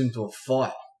challenges him to a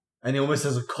fight. And he almost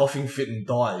has a coughing fit and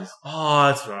dies. Oh,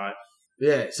 that's right.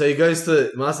 Yeah, so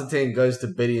Master Tan goes to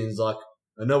Betty and is like,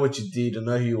 I know what you did, I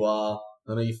know who you are,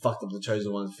 I know you fucked up the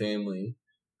Chosen One's family.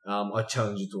 I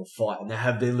challenge you to a fight. And they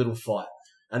have their little fight.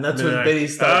 And that's when Betty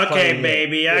starts playing. Okay,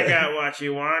 baby, I got what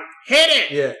you want. Hit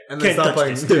it! Yeah, and they start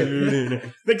playing.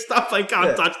 Next up, they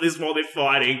can't touch this while they're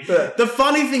fighting. Yeah. The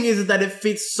funny thing is that it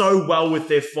fits so well with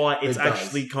their fight, it's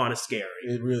actually kind of scary.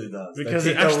 It really does. Because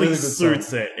it actually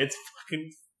suits it. It's fucking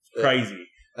crazy.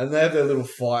 And they have their little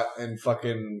fight, and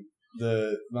fucking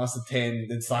the Master Tan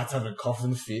then starts having a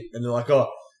coughing fit, and they're like,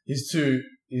 oh, he's too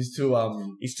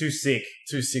sick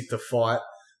to fight.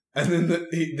 And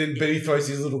then Betty throws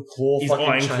his little claw, his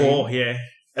iron claw, yeah.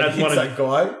 And hits that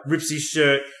guy, rips his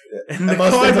shirt, and the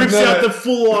guy rips out the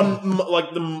full on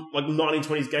like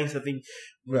 1920s gangster thing.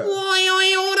 Right.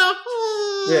 Order.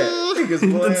 Yeah, because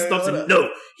then stops him. No,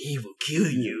 he will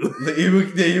kill you. He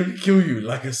will kill you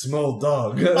like a small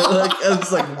dog. I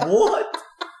was like, what?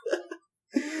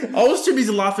 I was too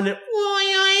busy laughing at.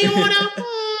 Order.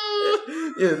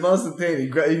 Yeah, Master Tan,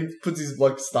 he puts his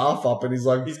staff up and he's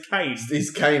like...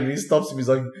 He's cane and he stops him. He's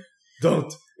like,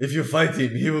 don't. If you fight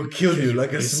him, he will kill you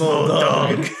like a small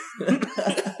dog.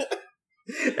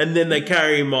 And then they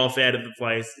carry him off out of the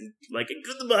place. Like,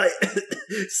 goodbye,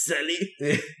 Sally.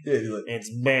 Yeah, he's like, It's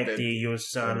Betty, you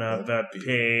son of a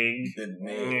pig. the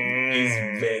name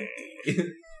is Betty.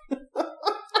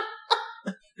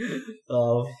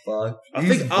 Oh fuck! I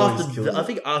think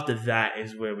after that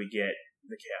is where we get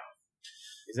the cow,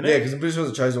 isn't it? Yeah, because I'm pretty sure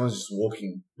the chosen one's just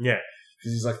walking. Yeah,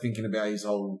 because he's like thinking about his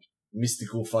whole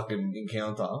mystical fucking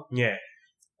encounter. Yeah,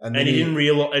 and he didn't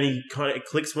realize, and he kind of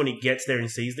clicks when he gets there and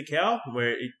sees the cow,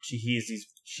 where he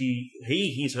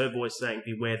hears her voice saying,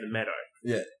 "Beware the meadow."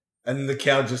 Yeah, and the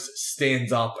cow just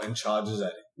stands up and charges at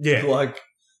him. Yeah, like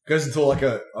goes into like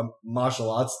a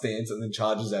martial arts stance and then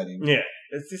charges at him. Yeah.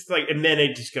 It's just like, and then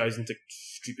it just goes into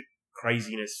stupid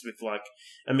craziness with like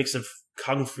a mix of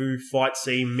kung fu fight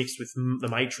scene mixed with the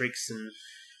Matrix and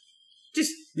just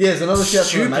there's another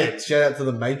shout out to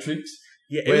the Matrix.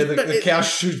 Yeah, where the cow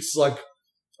shoots like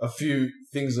a few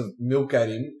things of milk at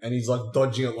him and he's like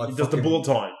dodging it like he does the bullet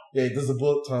time. Yeah, he does the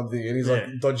bullet time thing and he's like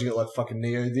dodging it like fucking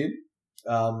Neo did.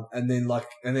 And then like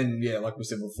we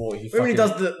said before, he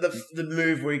does the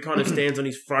move where he kind of stands on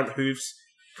his front hoofs,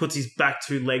 puts his back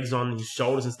two legs on his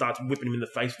shoulders and starts whipping him in the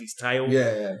face with his tail.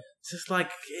 Yeah. It's just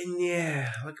like,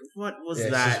 what was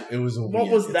that? It was what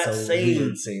was that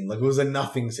scene? Like, it was a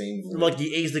nothing scene. Like, you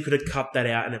easily could have cut that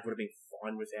out and it would have been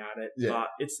fine without it. Yeah. But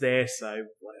it's there, so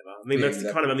whatever. I mean, that's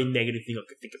kind of the only negative thing I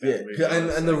could think about the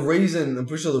movie. And the reason, I'm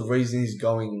pretty sure the reason he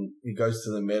goes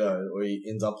to the meadow, or he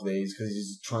ends up there, is because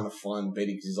he's trying to find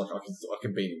Betty, because he's like, I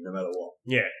can beat him no matter what.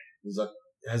 Yeah. He's like,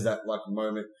 has that like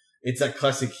moment. It's that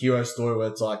classic hero story where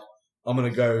it's like, I'm going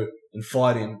to go and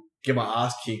fight him, get my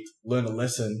ass kicked, learn a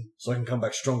lesson, so I can come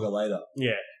back stronger later.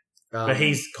 Yeah. But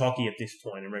he's cocky at this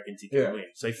point and reckons he can win.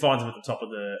 So he finds him at the top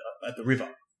of the river.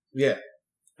 Yeah.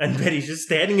 And Betty's just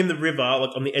standing in the river,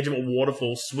 like on the edge of a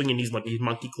waterfall, swinging his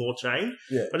monkey claw chain.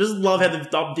 Yeah. I just love how they've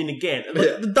dubbed in again.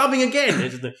 The dubbing again.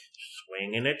 It's just the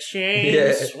swinging a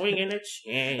chain, swinging a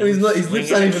chain. And his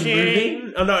lips aren't even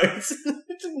moving. Oh no, it's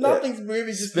nothing's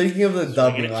moving. Speaking of the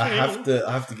dubbing, I have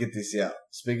to get this out.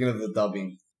 Speaking of the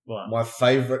dubbing, my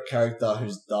favourite character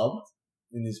who's dubbed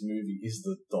in this movie is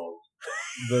the dog.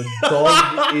 The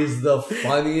dog is the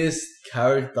funniest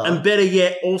character. And better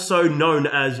yet, also known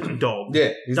as Dog.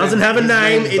 Yeah. Doesn't have a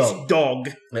name, it's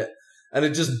Dog. Yeah. And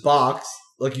it just barks.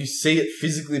 Like, you see it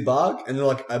physically bark, and then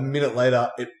like a minute later,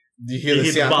 you hear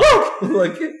the sound.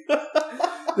 Like,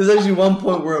 there's actually one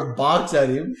point where it barks at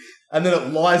him, and then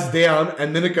it lies down,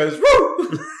 and then it goes,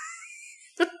 woo!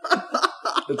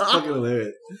 It's fucking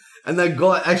hilarious. And the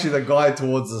guy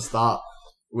towards the start,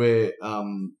 where,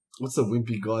 what's the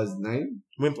wimpy guy's name?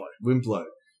 Wimplo.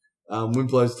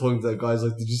 Wimplo's talking to that guy. He's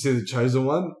like, did you see the Chosen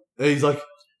One? And he's like,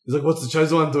 what's the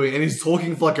Chosen One doing? And he's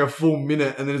talking for like a full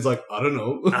minute, and then he's like, I don't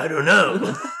know.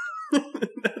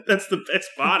 That's the best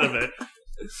part of it.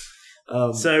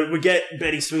 So we get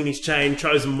Betty swinging his chain.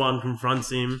 Chosen One confronts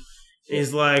him.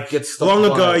 He's like, long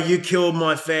ago you killed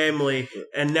my family,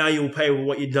 and now you'll pay with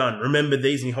what you've done. Remember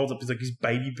these? And he holds up his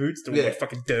baby boots that were like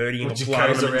fucking dirty and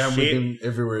blood on them and shit. With him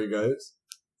everywhere he goes.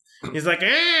 He's like,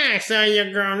 so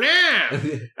you're grown up.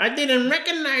 I didn't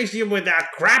recognize you with that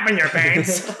crap in your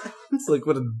pants. It's like,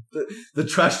 the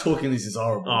trash talking this is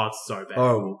horrible. Oh, it's so bad.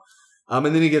 Horrible. And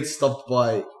then he gets stopped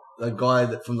by the guy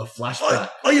from the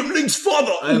flashback. I am Link's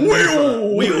father.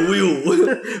 Will.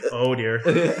 Oh dear.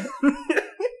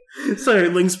 So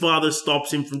Link's father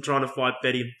stops him from trying to fight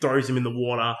Betty and throws him in the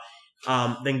water.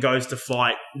 Then goes to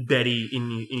fight Betty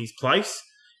in his place.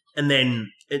 And then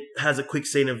it has a quick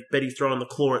scene of Betty throwing the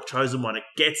claw at Chosen One. It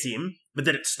gets him, but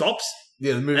then it stops.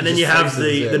 Yeah, the movie and then you have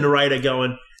the narrator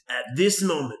going, at this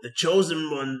moment, the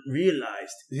Chosen One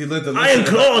realized he learned iron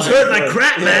claws hurt like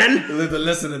crap, man. He learned a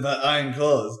lesson about iron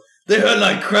claws. They hurt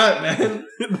like crap, man.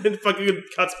 And then fucking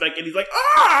cuts back and he's like,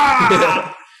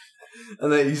 ah!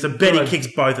 And then so Betty kicks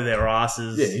both of their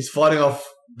asses. Yeah, he's fighting off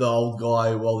the old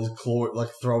guy while his claw, like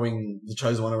throwing the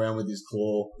Chosen One around with his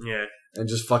claw. Yeah. And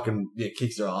just fucking,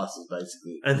 kicks their asses,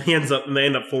 basically. And they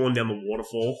end up falling down the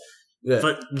waterfall. Yeah.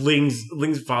 But Ling's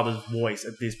father's voice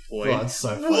at this point. Oh, it's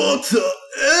so funny. Water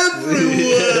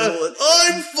everywhere!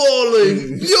 I'm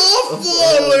falling! You're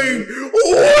falling!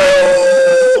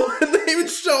 Whoa! And they even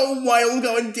show a whale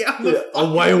going down the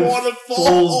waterfall.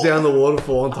 Falls down the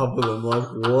waterfall on top of them. Like,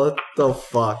 what the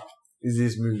fuck is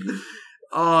this movie?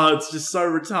 Oh, it's just so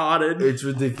retarded. It's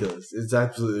ridiculous. It's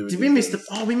absolutely ridiculous.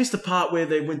 Did we miss the part where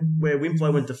where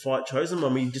Wimplo went to fight Chosen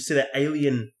One? We just see that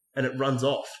alien and it runs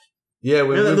off. Yeah,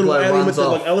 when that little alien with the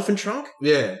off. elephant trunk.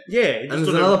 Yeah, yeah. And there's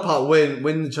another part when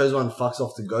the Chosen One fucks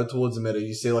off to go towards the meadow.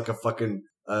 You see like a fucking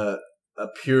a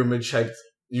pyramid shaped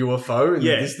UFO in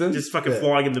the distance. Just fucking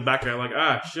flying in the background.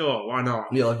 Like, sure, why not?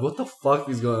 Yeah, like what the fuck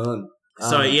is going on?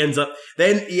 So he ends up.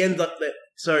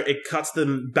 So it cuts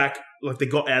them back, like they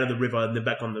got out of the river and they're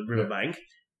back on the riverbank,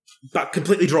 but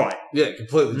completely dry. Yeah,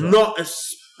 completely dry. Not a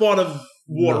spot of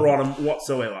water on them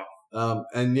whatsoever.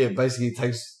 And yeah, basically he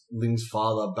takes Ling's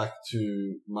father back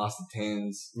to Master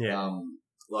Tan's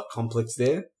like complex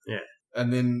there. Yeah.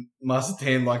 And then Master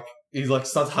Tan he's like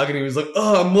starts hugging him. He's like,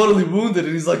 "Oh, I'm mortally wounded,"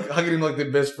 and he's like hugging him like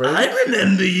their best friend. I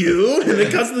remember you. And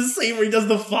it cuts to the scene where he does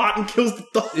the fart and kills the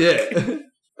dog. Yeah.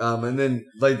 And then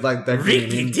they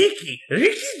Ricky Dicky.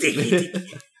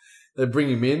 They bring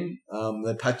him in.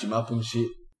 They patch him up and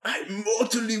shit. I'm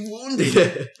mortally wounded.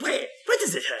 Yeah. Where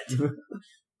does it hurt?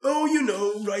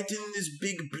 Oh, right in this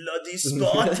big bloody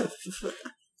spot.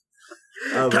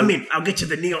 Come in, I'll get you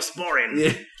the Neosporin.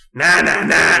 Yeah. Nah.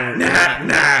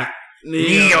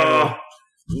 Neo.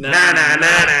 Nah.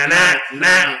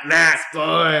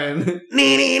 Sporin.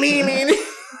 Nee.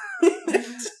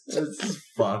 That's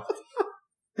fucked.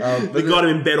 We got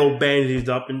him in bed all bandaged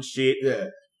up and shit. Yeah.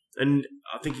 And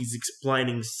I think he's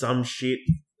explaining some shit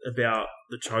about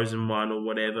the Chosen One or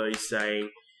whatever he's saying.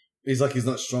 He's like, he's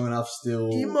not strong enough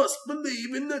still. You must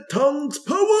believe in the tongue's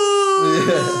power!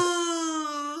 Yeah.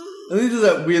 And then he does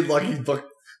that weird, he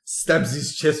stabs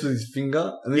his chest with his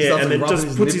finger. And then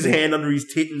just puts his hand under his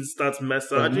tit and starts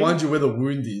massaging. Mind you where the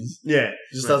wound is. Yeah.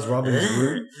 He just starts rubbing his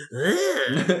wound.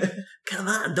 Come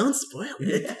on, don't spoil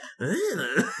it.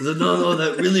 He's like, no,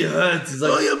 that really hurts. He's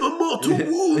like, I have a mortal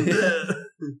wound there.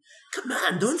 Come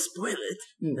on, don't spoil it.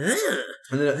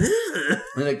 And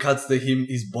then it cuts to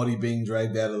his body being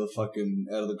dragged out of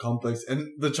the complex. And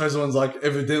the Chosen One's like,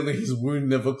 evidently his wound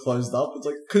never closed up. It's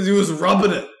like, because he was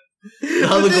rubbing it. The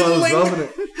other guy was rubbing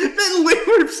it. Then Ling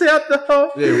rips out the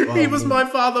whole. Yeah, he was my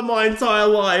father my entire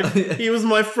life. He was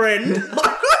my friend.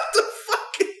 What the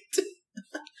fuck?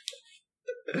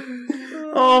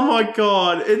 Oh my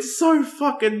god, it's so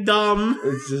fucking dumb.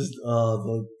 It's just,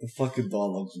 the fucking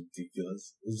dialogue's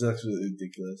ridiculous. It's absolutely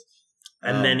ridiculous.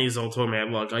 And then he's all talking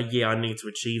about, I need to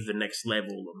achieve the next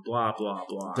level and blah, blah,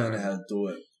 blah. Don't know how to do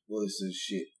it. All this is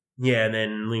shit. Yeah, and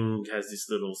then Ling has this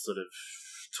little sort of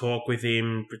talk with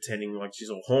him, pretending like she's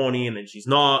all horny, and then she's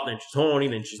not, then she's horny,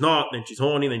 then she's not, then she's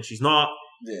horny, then she's not.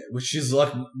 Yeah, which is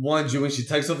mind you, when she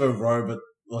takes off her robe,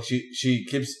 but she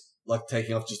keeps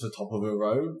taking off just the top of her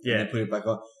robe, and then put it back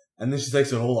on, and then she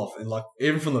takes it all off, and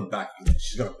even from the back,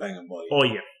 she's got a banging body. Oh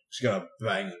yeah, she's got a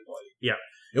banging body. Yeah,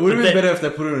 it would have been better if they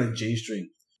put her in a G-string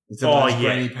instead of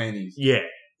granny panties. Yeah,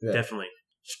 definitely.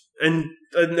 And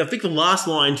I think the last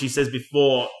line she says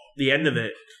before the end of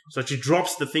it, so she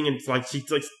drops the thing and she's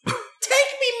like,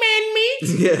 take me, man meat.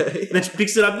 Yeah. And then she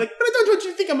picks it up but I don't want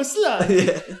you to think I'm a slut.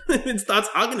 Yeah. And starts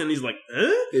hugging and he's like,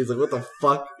 huh? He's like, what the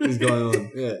fuck is going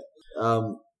on? Yeah.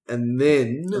 And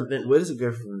then where does it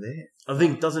go from there? I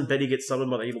think, doesn't Betty get summoned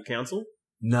by the evil council?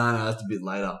 No, that's a bit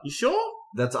later. You sure?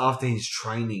 That's after his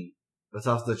training. That's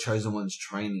after the Chosen One's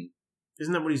training.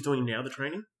 Isn't that what he's doing now, the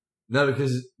training? No,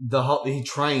 because he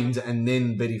trains and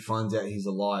then Betty finds out he's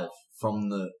alive from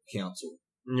the council.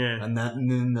 Yeah. And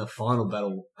then the final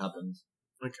battle happens.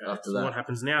 Okay. After so that. what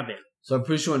happens now then? So I'm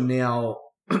pretty sure now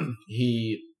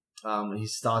the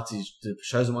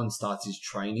Chosen One starts his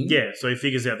training. Yeah, so he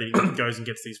figures out that he goes and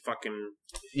gets these fucking...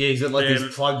 Yeah, he's got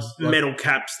these plugs. Metal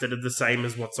caps that are the same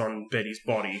as what's on Betty's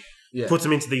body. Yeah. Puts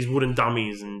them into these wooden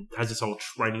dummies and has this whole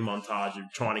training montage of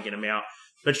trying to get them out.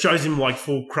 But shows him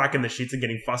full cracking the shits and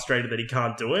getting frustrated that he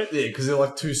can't do it. Yeah, because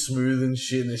they're too smooth and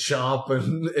shit and they're sharp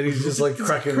and he's just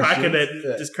cracking it.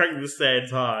 Yeah. Just cracking the sands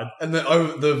hard. And the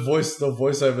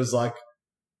voiceover's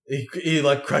he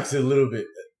cracks it a little bit.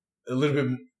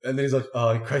 And then he's like,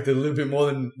 oh, he cracked it a little bit more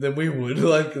than we would,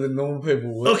 than normal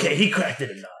people would. Okay, he cracked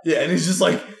it enough. Yeah, and he's just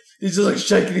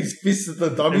shaking his fists at the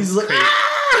dummies. He's like,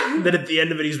 ah! Then at the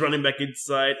end of it, he's running back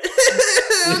inside.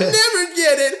 I'll never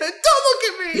get it. Don't look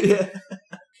at me. Yeah.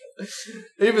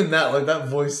 Even that, that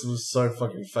voice was so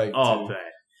fucking fake. Oh, too.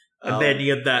 bad. And then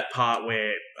you get that part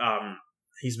where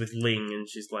he's with Ling and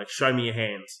she's like, show me your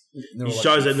hands. He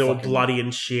shows her and they're all bloody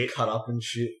and shit. Cut up and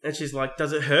shit. And she's like,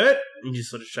 does it hurt? And he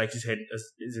just sort of shakes his head as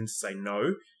in to say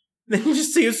no. Then you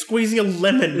just see her squeezing a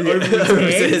lemon over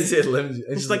his hands. And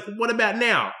she's like, what about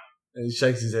now? And he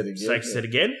shakes his head again. Shakes his head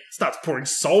again. Starts pouring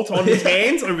salt on his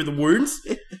hands over the wounds.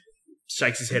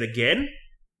 Shakes his head again.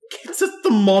 Gets a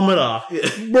thermometer.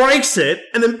 Breaks it.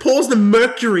 And then pours the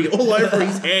mercury all over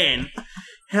his hand.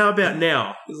 How about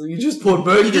now? You just poured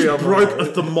mercury on my hand. You just broke a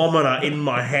thermometer in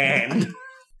my hand.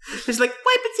 He's like,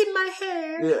 wipe it in my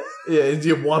hand. Yeah, and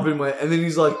you're wiping my... And then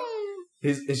he's like...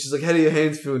 and she's like, how do your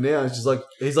hands feel now? And he's like,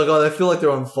 oh, they feel like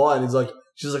they're on fire. And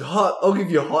she's like, hot, I'll give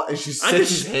you hot. And she sets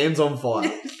his hands on fire.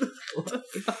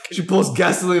 She pours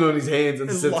gasoline on his hands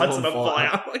and sets them on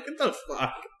fire. Like, what the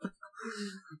fuck?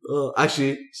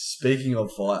 Actually, speaking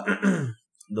of fire,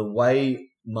 the way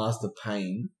Master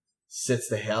Payne sets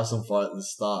the house on fire at the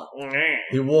start.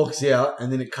 He walks out,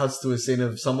 and then it cuts to a scene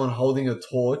of someone holding a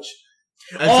torch.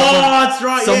 And that's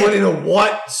right. Someone in a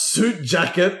white suit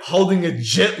jacket holding a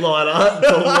jet lighter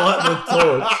to light the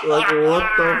torch. Like, what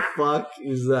the fuck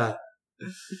is that?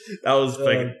 That was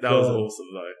fucking. That was awesome,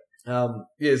 though.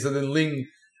 So then Ling,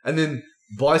 and then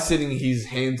by setting his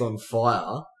hands on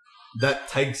fire, that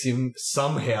takes him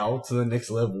somehow to the next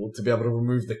level to be able to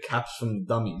remove the caps from the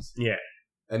dummies. Yeah,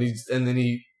 and then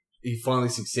he finally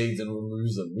succeeds and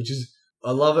removes them, which is,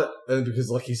 I love it because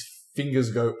like his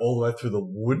fingers go all the way through the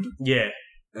wood. Yeah,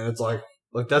 and it's like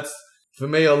that's, for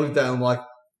me, I looked at it and I'm like,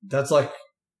 that's like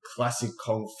classic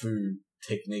kung fu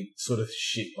technique sort of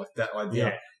shit, like that idea.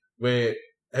 Yeah. Where,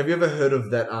 have you ever heard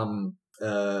of that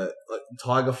like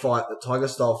tiger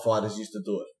style fighters used to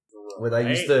do it, where they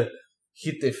used to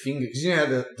hit their fingers, because you know how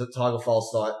the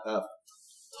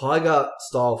tiger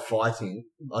style fighting,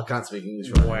 I can't speak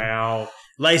English right now. Wow.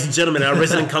 Ladies and gentlemen, our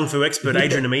resident kung fu expert,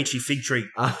 Adrian Amici, Fig Tree.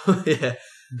 Yeah.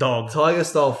 Dog. Tiger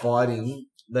style fighting,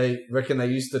 they reckon they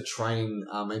used to train,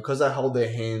 and because they hold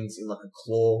their hands in like a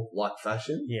claw-like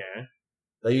fashion, Yeah.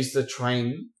 they used to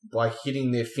train by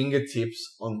hitting their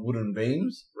fingertips on wooden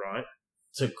beams. Right.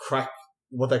 To crack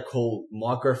what they call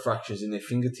microfractures in their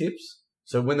fingertips.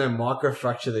 So when they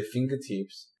microfracture their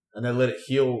fingertips and they let it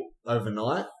heal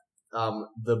overnight,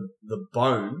 the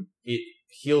bone, it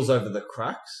heals over the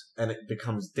cracks and it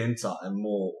becomes denser and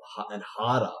more and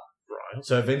harder. Right.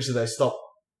 So eventually they stop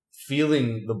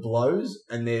feeling the blows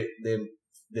and their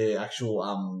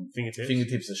actual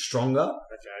fingertips are stronger.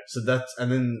 Okay. So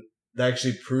and then they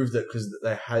actually proved it because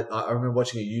they had. I remember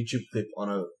watching a YouTube clip on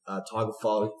a tiger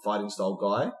fighting style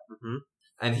guy, mm-hmm.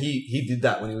 and he did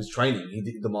that when he was training. He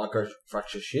did the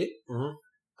microfracture shit, mm-hmm.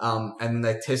 And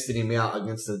they tested him out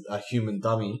against a human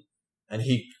dummy, and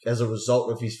he, as a result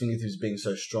of his fingertips being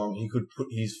so strong, he could put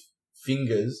his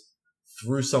fingers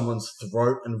through someone's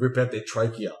throat and rip out their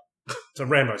trachea. So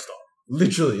Rambo style.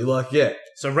 Literally, yeah.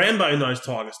 So Rambo knows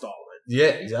tiger style, then. Yeah,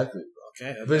 exactly.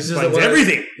 Okay, but it's just like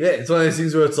everything. Yeah, it's one of those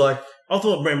things where it's like, I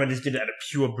thought Rambo just did it out of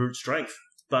pure brute strength,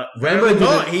 but Rambo did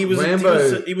not. It, he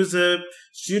was a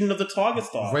student of the tiger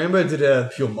style. Rambo did it out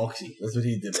of pure moxie. That's what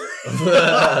he did.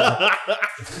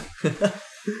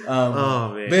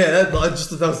 Oh man! But yeah, that was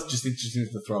just interesting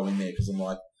to throw in there because I'm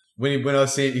like, when I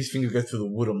see his finger go through the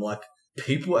wood, I'm like,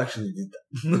 people actually did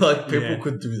that. Like people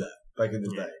could do that back in the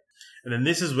day. And then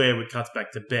this is where it cuts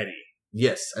back to Betty.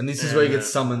 Yes, and this is where he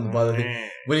gets summoned by the thing.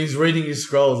 When he's reading his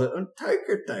scrolls, like, oh,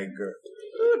 tiger.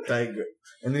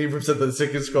 And then he rips out the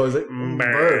second scroll, he's like,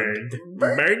 birdie.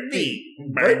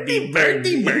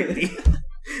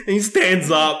 And he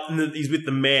stands up, and he's with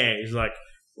the mayor. He's like,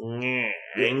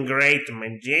 I'm great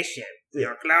magician.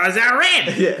 Your claws are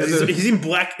red. Yeah, he's in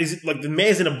black. Like the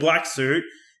mayor's in a black suit.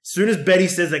 As soon as Betty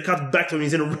says that, cuts back to him,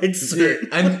 he's in a red suit.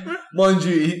 Yeah. And mind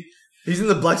you, he's in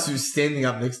the black suit standing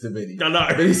up next to Betty. I know.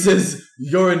 But he says,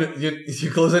 your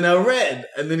clothes are now red.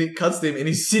 And then it cuts to him and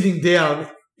he's sitting down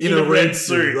in a red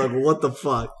suit. Like, what the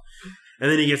fuck?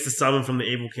 And then he gets the summon from the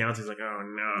evil council. He's like, oh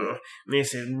no. And he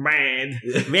says, bad.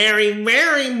 Very,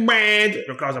 very bad.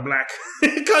 Your clothes are black.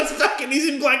 It cuts back and he's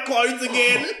in black clothes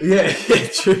again. Yeah,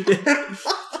 true.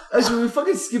 Actually, we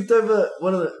fucking skipped over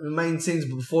one of the main scenes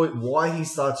before why he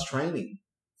starts training.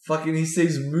 Fucking, he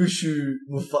sees Mushu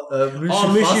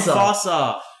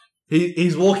Mufasa.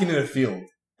 He's walking in a field,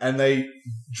 and they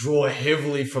draw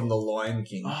heavily from The Lion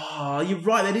King. Oh, you're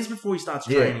right. That is before he starts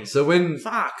training. Yeah. So in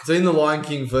The Lion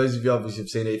King, for those of you obviously have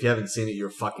seen it, if you haven't seen it, you're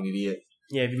a fucking idiot.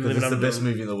 Yeah, because it's the best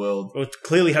movie in the world. Well,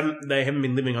 clearly they haven't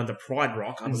been living under Pride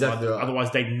Rock. Exactly right.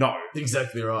 Otherwise, they'd know.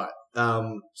 Exactly right.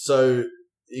 So.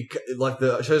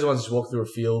 The shows ones just walk through a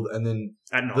field and then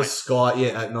at night. The sky,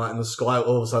 at night, and the sky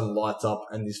all of a sudden lights up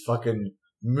and this fucking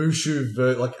Mushu,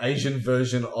 Asian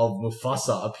version of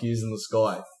Mufasa appears in the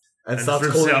sky and starts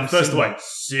calling him first Simba. away,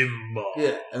 Simba.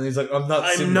 Yeah, and he's like, I'm not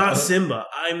Simba.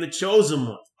 I'm the chosen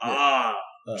one. Yeah.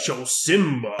 Cho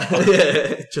Simba.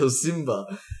 Yeah, Cho Simba.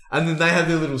 And then they have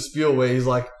their little spiel where he's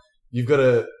like, you got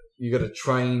to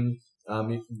train.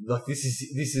 Like this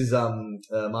is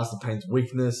Master Payne's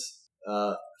weakness.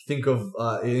 Think of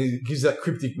it gives that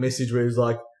cryptic message where he's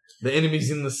like, the enemy's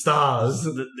in the stars,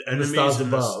 the and the stars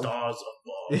above.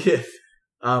 Yeah,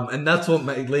 and that's what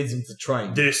leads him to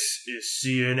train. This is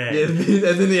CNN. Yeah,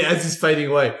 and then he adds his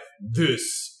fading away. This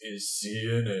is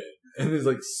CNN, and he's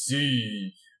like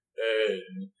CNN.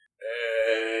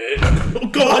 Oh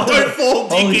God! Don't fall,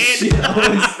 dickhead! Shit, I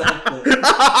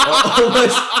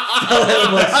almost fell out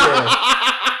of my chair.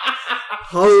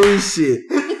 Holy shit!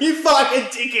 You fucking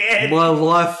dickhead. My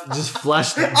life just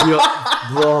flashed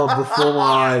before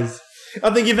my eyes. I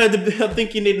think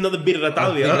you need another bit of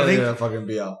Natalia. I think a fucking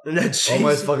beer. No,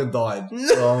 Almost fucking died.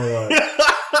 Oh my god.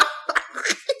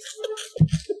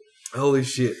 Holy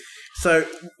shit. So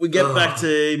we get back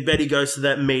to Betty goes to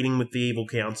that meeting with the evil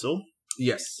council.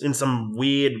 Yes. In some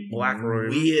weird black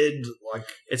room. Like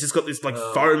it's just got this like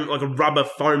foam, like a rubber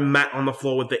foam mat on the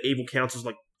floor with the evil council's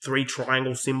like 3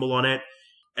 triangle symbol on it.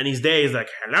 And he's there, he's like,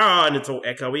 hello, and it's all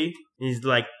echoey. And he's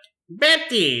like,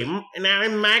 Betty, and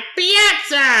I'm Mike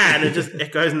Piazza! And it just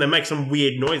echoes and they make some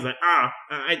weird noise like,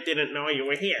 I didn't know you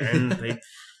were here. And they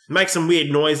make some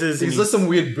weird noises. There's like some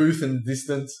weird booth in the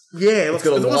distance. Yeah, it's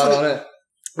got a light on it.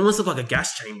 It almost looked like a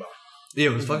gas chamber.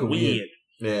 Yeah, it was fucking weird.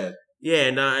 Yeah.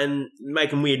 Yeah, and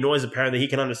making weird noise. Apparently, he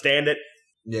can understand it.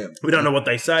 Yeah. We don't know what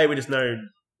they say. We just know.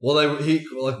 Well,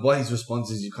 by his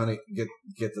responses, you kind of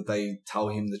get that they tell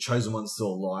him the Chosen One's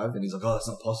still alive, and he's like, "Oh, that's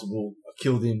not possible. I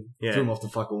killed him. Yeah. Threw him off the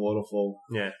fucking waterfall."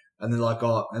 Yeah. And they're like,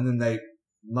 "Oh," and then they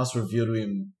must reveal to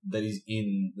him that he's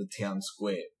in the town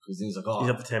square because then he's like, "Oh,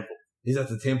 he's at the temple." He's at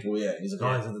the temple. Yeah. He's like,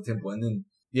 "Oh, he's at the temple," and then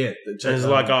yeah, and he's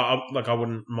like, I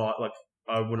wouldn't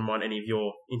mind any of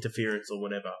your interference or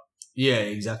whatever. Yeah,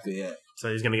 exactly, yeah.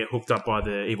 So he's going to get hooked up by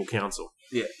the evil council.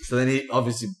 Yeah. So then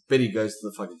Betty goes to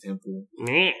the fucking temple,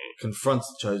 confronts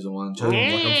the Chosen One. Chosen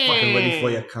One's like, I'm fucking ready for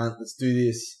you, cunt. Let's do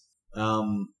this.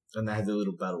 And they have their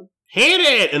little battle. Hit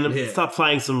it! And then start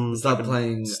playing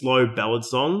slow ballad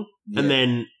song. Yeah. And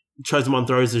then Chosen One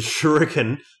throws a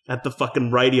shuriken at the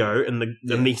fucking radio and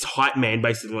and his hype man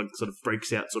basically like sort of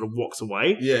freaks out, sort of walks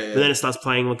away. Yeah. And then it starts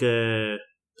playing like that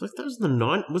was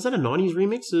was that a 90s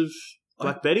remix of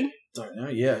Black Betty? Don't know.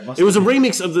 Yeah, it was a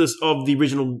remix of the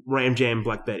original Ram Jam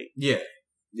Black Betty. Yeah,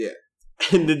 yeah.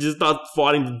 And they just start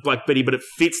fighting Black Betty, but it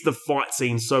fits the fight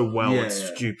scene so well. Yeah, it's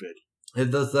stupid.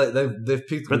 It does. They've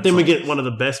picked. But then we get one of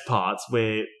the best parts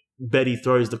where Betty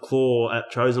throws the claw at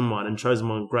Chosen One, and Chosen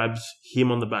One grabs him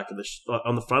on the back of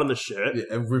on the front of the shirt,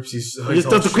 and rips his. He just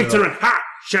does a quick turn. Ha!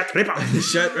 Shirt ripper.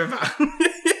 Shirt ripper.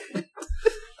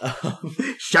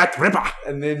 Shirt ripper.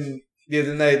 And then. Yeah,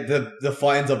 then the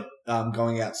fight ends up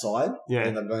going outside. Yeah. They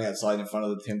end up going outside in front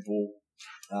of the temple.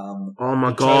 Oh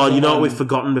my god, you know what we've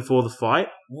forgotten before the fight?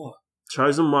 What?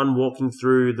 Chosen One walking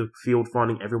through the field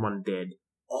finding everyone dead.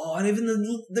 Oh, and even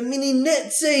the mini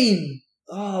net scene!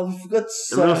 Oh, we forgot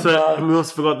so much. And we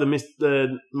also forgot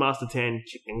the Master Tan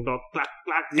chicken dog, black,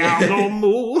 cow, no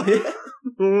moo.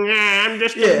 I'm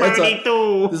just a birdie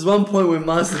too. There's one point where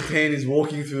Master Tan is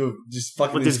walking through just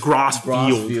fucking with this grass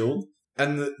field.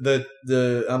 And the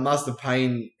Master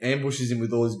Payne ambushes him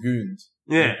with all his goons.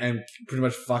 Yeah. And pretty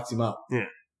much fucks him up. Yeah.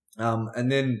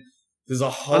 And then there's a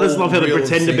whole. I just love how they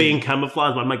pretend to be in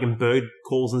camouflage by making bird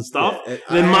calls and stuff. Yeah.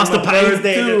 And then Master Payne's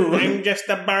there. Too. I'm just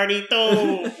a birdie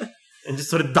too. And just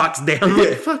sort of ducks down.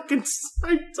 Like, fucking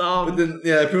so dumb. But then,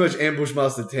 they pretty much ambush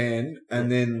Master Tan.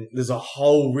 And then there's a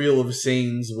whole reel of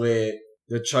scenes where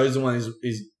the Chosen One is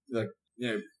like,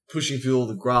 pushing through all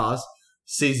the grass,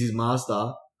 sees his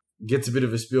master. Gets a bit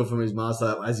of a spiel from his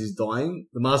master as he's dying.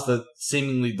 The master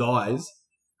seemingly dies,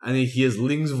 and he hears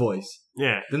Ling's voice.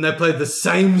 Yeah. Then they play the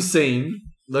same scene,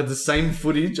 like the same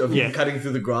footage of him cutting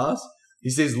through the grass.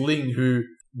 He says Ling,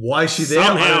 why is she there?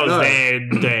 Somehow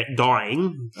they're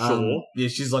dying, sure. Yeah,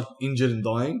 she's like injured and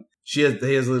dying. He has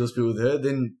a little spiel with her.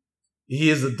 Then he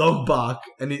hears the dog bark,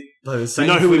 and he plays the same.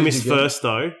 You know who we missed first,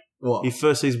 though? What? He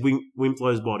first sees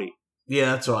Wimplow's body.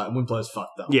 Yeah, that's right. Wimplow's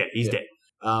fucked up. Yeah, he's dead.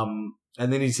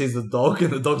 And then he sees the dog,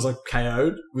 and the dog's like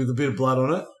KO'd with a bit of blood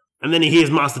on it. And then he hears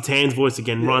Master Tan's voice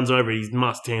again, runs over,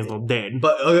 Master Tan's not dead.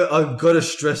 But I've got to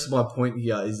stress my point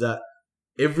here is that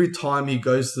every time he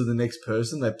goes to the next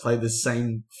person, they play the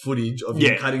same footage of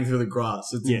him cutting through the grass.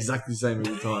 It's exactly the same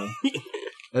every time.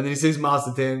 And then he sees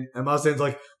Master Tan, and Master Tan's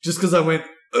like, just because I went,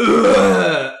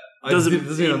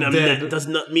 doesn't mean I'm dead. That does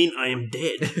not mean I am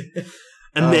dead.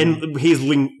 And then hears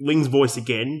Ling's voice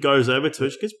again, goes over to her,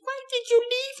 she goes, why did you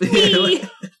leave me?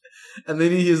 And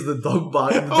then he hears the dog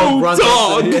bark, and the dog runs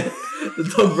up to him. The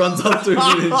dog runs up to him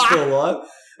and he's still alive.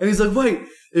 And he's like, wait,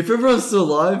 if everyone's still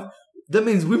alive, that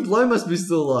means Wimplo must be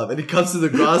still alive. And he cuts to the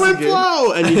grass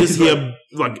again. And you just hear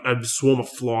like a swarm of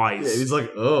flies. Yeah, he's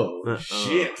like, oh,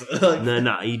 shit.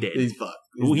 No, he dead. He's fucked.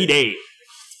 He dead.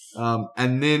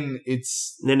 And then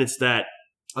it's that.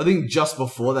 I think just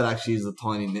before that actually is the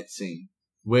tiny net scene.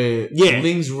 Where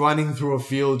Ling's running through a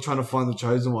field trying to find the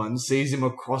Chosen One, sees him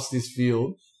across this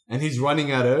field, and he's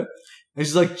running at her, and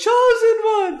she's like, Chosen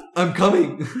One! I'm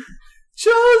coming!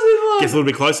 Chosen One! Gets a little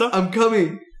bit closer. I'm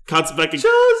coming! Cuts back. Chosen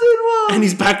One! And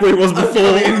he's back where he was before.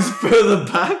 And he's further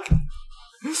back.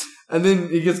 And then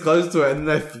he gets close to it,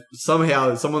 and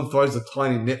somehow someone throws a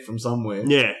tiny net from somewhere.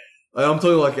 Yeah. And I'm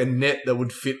talking like a net that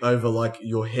would fit over like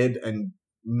your head and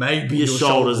maybe your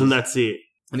shoulders, and that's it.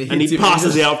 And he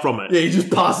passes out from it. Yeah, he just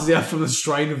passes out from the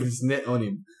strain of this net on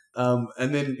him.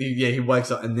 And then he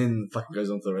wakes up and then fucking goes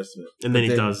on to the rest of it. And then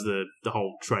he does the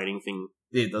whole training thing.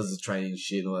 Yeah, he does the training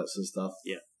shit and all that sort of stuff.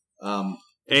 Yeah.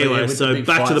 Anyway, so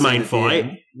back to the main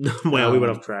fight. Wow, we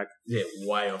went off track. Yeah,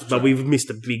 way off track. But we've missed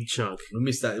a big chunk. We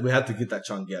missed that. We had to get that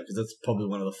chunk out because that's probably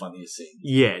one of the funniest scenes.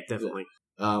 Yeah, definitely.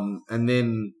 And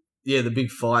then, the big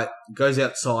fight goes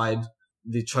outside.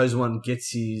 The Chosen One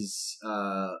gets his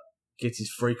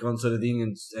freak on sort of thing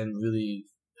and really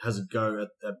has a go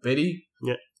at Betty.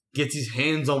 Yeah. Gets his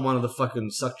hands on one of the fucking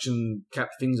suction cap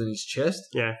things on his chest.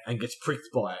 Yeah. And gets pricked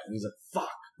by it. And he's like,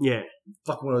 fuck. Yeah.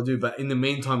 Fuck what do I do? But in the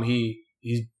meantime,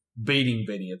 he's beating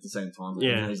Betty at the same time.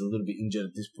 Yeah. He's a little bit injured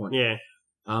at this point. Yeah.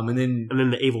 And then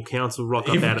the evil council rock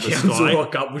up out of the sky.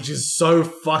 Rock up, which is so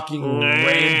fucking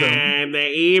random. The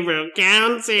evil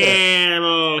council.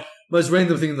 Yeah. Most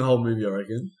random thing in the whole movie, I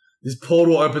reckon. This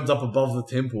portal opens up above the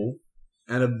temple,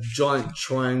 and a giant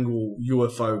triangle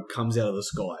UFO comes out of the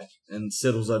sky and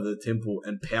settles over the temple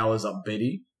and powers up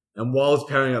Betty. And while it's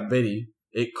powering up Betty,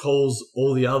 it calls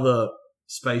all the other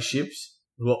spaceships,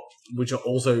 which are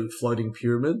also floating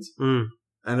pyramids. Mm.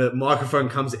 And a microphone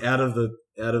comes out of the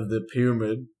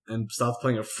pyramid and starts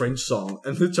playing a French song.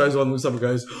 And the Chosen One looks up and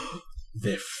goes,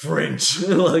 "They're French."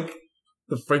 Like,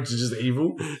 the French are just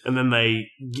evil. And then they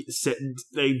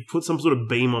put some sort of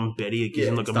beam on Betty. It gives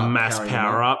him like a mass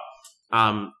power up.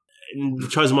 And the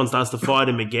Chosen One starts to fight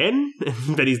him again.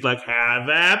 And Betty's like, "Have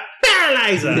a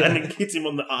paralyzer!" And it hits him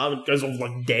on the arm and goes off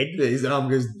like dead. Yeah, his arm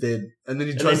goes dead. And then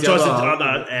he tries to and have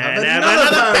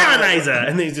another paralyzer.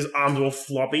 And then his arms all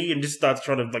floppy and just starts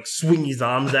trying to like swing his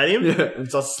arms at him. Yeah, and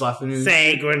starts slapping him.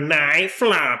 "Say goodnight,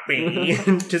 floppy."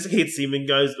 And just hits him and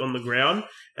goes on the ground.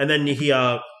 And then you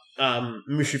hear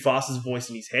Mushufasa's voice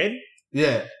in his head.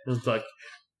 Yeah. It's like,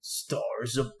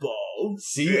 "Stars above.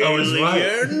 See, I was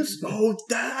right." Oh,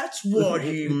 that's what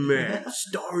he meant.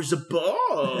 Stars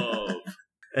above.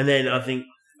 And then I think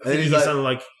he's like,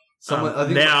 something like,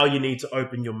 "Now you need to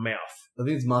open your mouth." I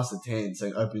think it's Master Tan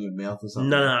saying, "Open your mouth" or something.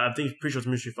 No, I think pretty sure it's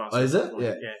Mushufasa. Oh, is it?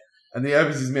 Yeah. And he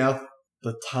opens his mouth.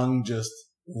 The tongue just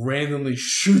randomly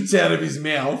shoots out of his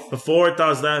mouth. Before it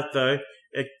does that, though,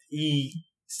 he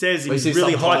says in his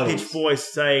really high-pitched voice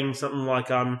saying something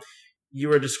like,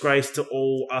 "You're a disgrace to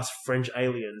all us French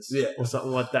aliens," or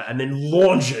something like that, and then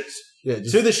launches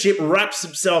to the ship, wraps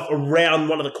himself around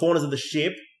one of the corners of the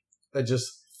ship, and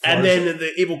then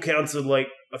the evil council, like,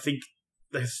 I think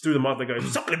they threw the mic, they go,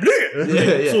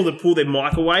 so they pull their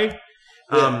mic away,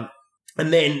 and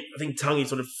then I think Tangi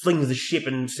sort of flings the ship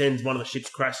and sends one of the ships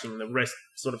crashing, and the rest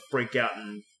sort of freak out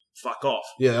and fuck off.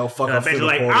 Yeah, they'll fuck off. And they're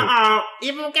like, "Uh-oh,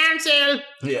 evil council!"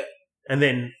 Yeah. And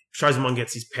then Chosen One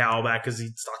gets his power back because he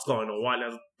starts glowing all white.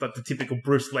 Now, like the typical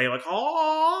Bruce Lee, like,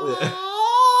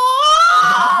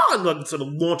 and like sort of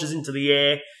launches into the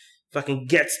air, fucking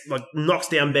knocks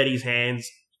down Betty's hands,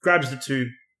 grabs the two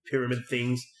pyramid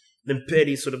things. Then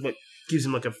Betty sort of like gives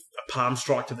him like a palm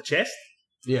strike to the chest.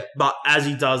 Yeah. But as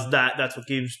he does that, that's what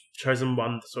gives Chosen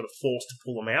One the sort of force to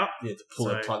pull him out. Yeah, to pull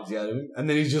the plugs out of him. And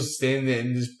then he's just standing there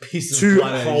and just pisses two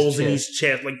blood holes in his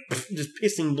chest, like just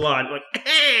pissing blood, like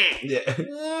yeah.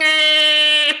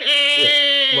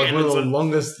 Like one of the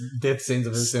longest death scenes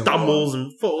I've ever seen. Stumbles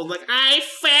and falls, like, "I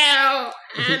fell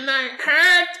and I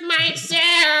hurt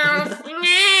myself."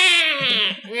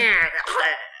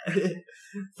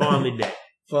 Finally dead.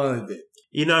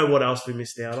 You know what else we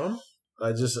missed out on?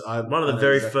 One of the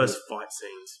very first fight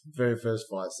scenes. Very first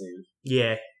fight scene.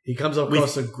 Yeah. He comes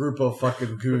across a group of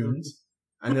fucking goons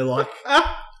and they're like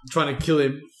trying to kill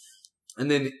him. And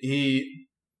then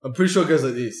I'm pretty sure it goes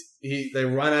like this. They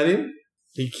run at him.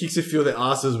 He kicks a few of their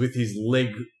asses with his leg,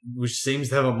 which seems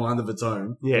to have a mind of its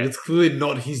own. Yeah. But it's clearly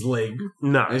not his leg.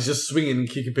 No. And he's just swinging and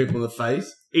kicking people in the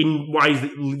face. In ways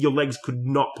that your legs could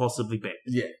not possibly bend.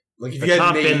 Yeah. Like if you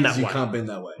had knees, you can't bend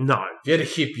that way. No. If you had a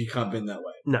hip, you can't bend that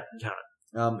way. No, you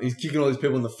can't. He's kicking all these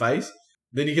people in the face.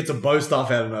 Then he gets a bow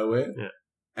staff out of nowhere. Yeah.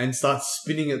 And starts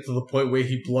spinning it to the point where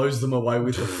he blows them away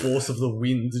with the force of the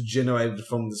wind generated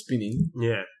from the spinning.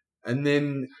 Yeah. And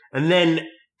then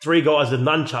three guys with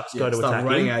nunchucks go to attack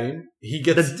running at him. He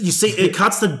gets... You see, it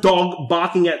cuts the dog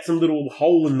barking at some little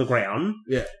hole in the ground.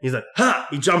 Yeah. He's like, "Ha!"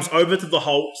 He jumps over to the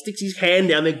hole, sticks his hand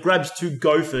down there, grabs two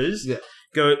gophers. Yeah.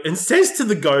 And says to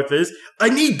the gophers, "I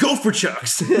need gopher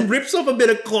chucks." Rips off a bit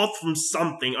of cloth from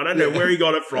something. I don't know where he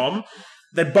got it from.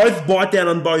 They both bite down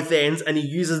on both ends, and he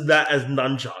uses that as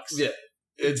nunchucks. Yeah.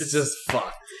 It's just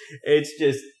fucked. It's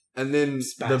just And then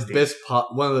Spastic.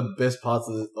 one of the best parts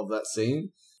of that scene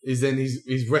is then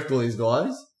he's wrecked all these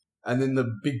guys, and then the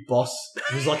big boss,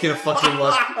 who's like in a fucking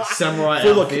like samurai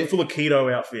outfit, full of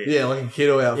keto outfit. Yeah, like a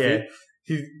keto outfit. Yeah.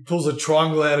 He pulls a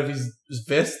triangle out of his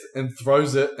vest and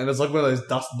throws it, and it's like one of those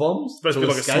dust bombs. It's supposed to be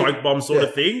like a smoke bomb sort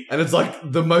of thing. And it's like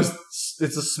it's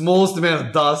the smallest amount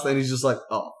of dust, and he's just like,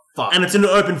 oh, fuck. And it's in an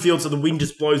open field, so the wind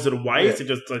just blows it away. Yeah. So it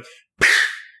just like,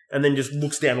 and then just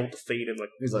looks down all the feet and like,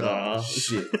 he's like, oh,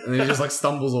 shit. And then he just like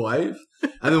stumbles away.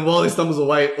 And then while he stumbles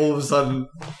away, all of a sudden,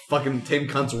 fucking 10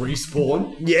 cunts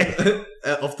respawn. Yeah.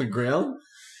 Off the ground.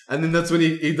 And then that's when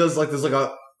he does like, there's like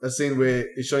a scene where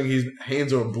he's showing his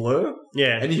hands are a blur.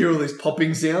 Yeah. And you hear all these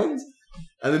popping sounds.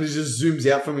 And then he just zooms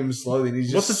out from him slowly. And he's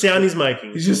just, what's the sound he's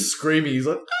making? He's just screaming. He's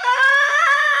like,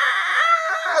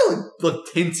 like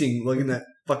tensing, like in that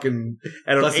fucking.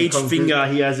 And on each finger,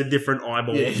 he has a different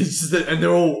eyeball. Yeah, and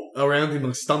they're all around him,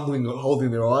 like stumbling,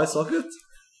 holding their eye sockets.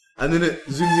 And then it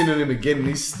zooms in on him again, and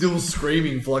he's still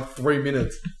screaming for like 3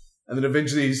 minutes. And then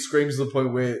eventually he screams to the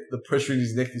point where the pressure in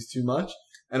his neck is too much,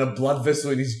 and a blood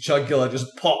vessel in his jugular just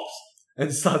pops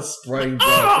and starts spraying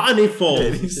blood. And he falls. Yeah,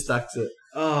 and he stacks it.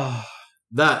 Oh.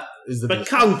 That is the best.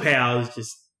 But Kung Pao is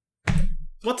just...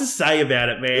 What to say about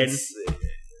it, man?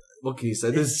 What can you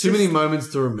say? There's too many moments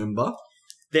to remember.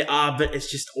 There are, but it's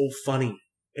just all funny.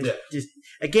 It's just,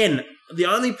 again, the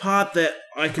only part that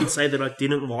I can say that I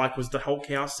didn't like was the whole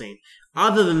cow scene.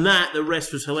 Other than that, the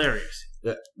rest was hilarious.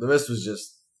 Yeah, the rest was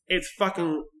just... It's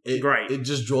fucking great. It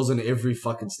just draws in every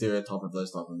fucking stereotype of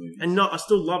those type of movies. And I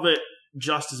still love it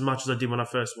just as much as I did when I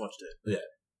first watched it. Yeah.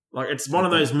 Like, it's one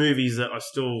of those movies that I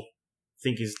still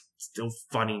think is still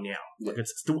funny now. Like,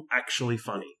 it's still actually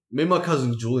funny. Me and my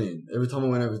cousin Julian, every time I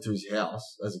went over to his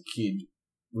house as a kid,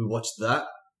 we watched that,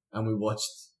 and we watched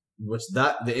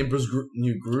that, The Emperor's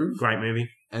New Groove. Great movie.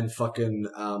 And fucking,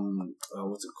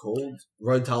 what's it called?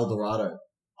 Road to El Dorado.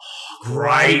 Oh,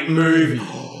 great movie.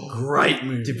 Great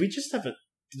movie. Did we just have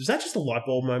was that just a light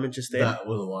bulb moment just there? That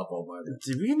was a light bulb moment.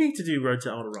 Did we need to do Road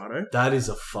to El Dorado? That is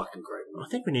a fucking great movie. I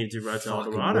think we need to do Road to El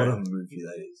Dorado. What a movie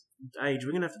that is. Age,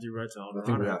 we're going to have to do Road to El Dorado. I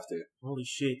think we have to. Holy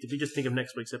shit. Did we just think of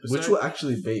next week's episode? Which will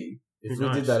actually be, if we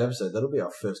did that episode, that'll be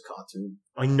our first cartoon.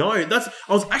 I know. I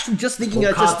was actually just thinking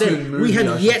just then. We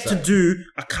had yet to do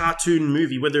a cartoon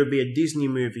movie, whether it be a Disney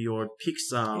movie or a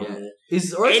Pixar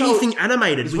or anything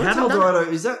animated. We haven't done Dorado,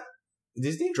 is that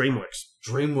Disney? DreamWorks.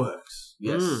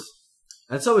 Yes.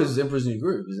 And so is Emperor's New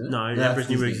Groove, isn't it? No, Emperor's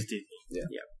New Groove is Disney. Yeah.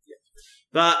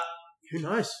 But who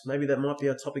knows? Maybe that might be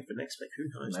our topic for next week. Who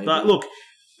knows? Maybe. But look,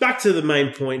 back to the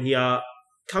main point here.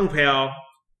 Kung Pao,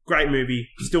 great movie,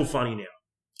 still funny now.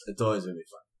 It's always going to be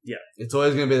fun. Yeah. It's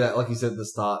always going to be that, like you said at the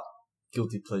start,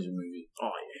 guilty pleasure movie.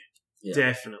 Oh, yeah.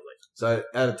 Definitely. So,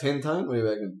 out of 10, Tone, what do you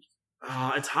reckon?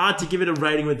 It's hard to give it a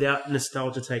rating without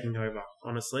nostalgia taking over,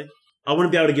 honestly. I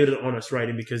wouldn't be able to give it an honest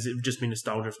rating because it would just be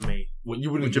nostalgia for me. Well, you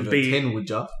wouldn't give it a 10, would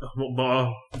you?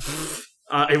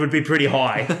 It would be pretty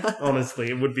high, honestly.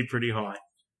 It would be pretty high.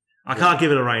 I can't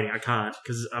give it a rating. I can't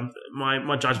because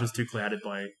my judgment's too clouded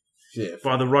by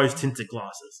the rose-tinted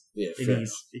glasses. Yeah, it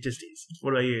is. It just is.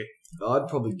 What about you? I'd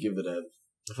probably give it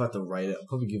if I had to rate it, I'd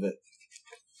probably give it...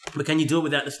 But can you do it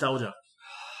without nostalgia?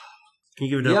 Can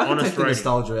you give it an honest rating?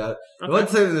 Nostalgia out. Okay. If I'd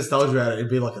take the nostalgia out, it'd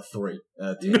be like a 3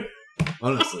 out of 10.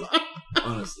 Honestly.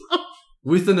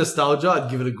 With the nostalgia, I'd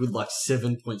give it a good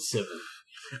 7.7.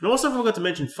 And also, I forgot to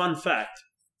mention, fun fact,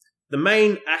 the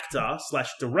main actor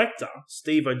 / director,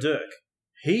 Steve O'Dirk,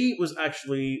 he was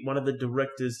actually one of the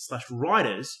directors /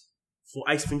 writers for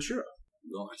Ace Ventura.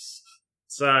 Nice.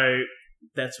 So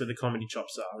that's where the comedy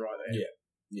chops are, right there.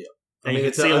 Yeah. And you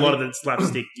can see a lot of the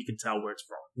slapstick, you can tell where it's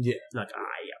from. Yeah. Like,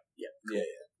 yeah.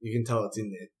 You can tell it's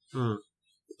in there.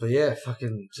 But yeah,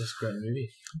 fucking just great movie.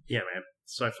 Yeah, man.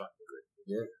 So fucking good.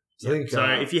 Yeah. So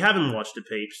if you haven't watched it,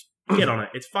 peeps, get on it.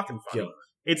 It's fucking funny.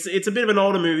 It's a bit of an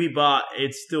older movie, but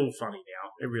it's still funny now.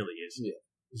 It really is. Yeah.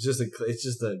 It's just a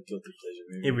guilty pleasure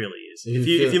movie. It really is.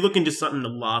 If you're looking just something to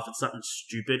laugh at, something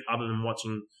stupid other than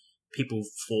watching people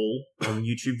fall on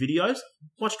YouTube videos,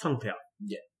 watch Kung Pao.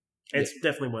 Yeah. It's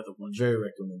definitely worth a watch. Very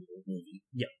recommendable movie.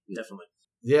 Yeah, definitely.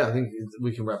 Yeah, I think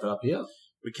we can wrap it up here.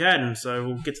 We can, so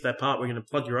we'll get to that part. We're going to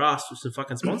plug your ass with some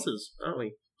fucking sponsors, aren't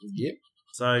we? Yep.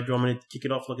 So, do you want me to kick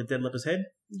it off like a dead leper's head?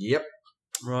 Yep.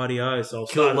 Rightio, so I'll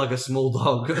kill it like a small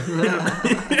dog.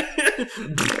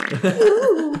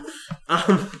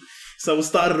 So we'll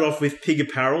start it off with Pig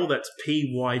Apparel. That's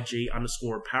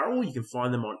PYG_apparel. You can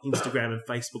find them on Instagram and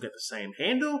Facebook at the same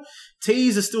handle.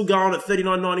 Tees are still going at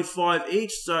 $39.95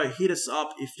 each, so hit us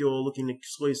up if you're looking to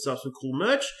squeeze up some cool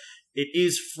merch. It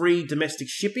is free domestic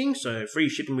shipping, so free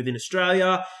shipping within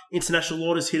Australia. International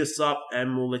orders, hit us up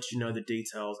and we'll let you know the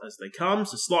details as they come.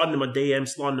 So slide into my DM,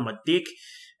 slide into my dick,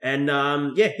 and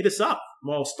hit us up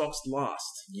while stocks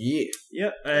last. Yeah.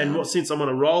 Yeah, and since I'm on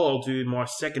a roll, I'll do my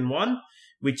second one,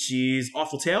 which is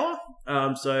Eiffel Tower.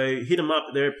 So hit them up.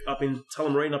 They're up in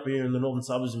Tullamarine, up here in the northern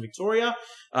suburbs in Victoria,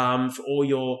 for all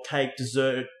your cake,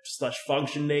 dessert /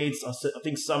 function needs. I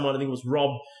think it was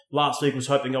Rob last week was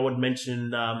hoping I would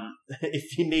mention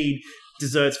if you need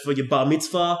desserts for your bar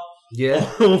mitzvah,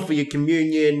 or for your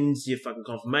communions, your fucking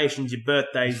confirmations, your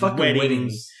birthdays, your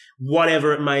weddings,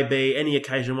 whatever it may be, any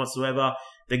occasion whatsoever.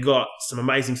 They got some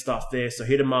amazing stuff there, so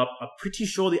hit them up. I'm pretty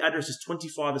sure the address is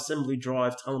 25 Assembly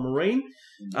Drive, Tullamarine.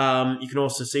 You can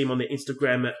also see them on their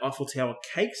Instagram at Eiffel Tower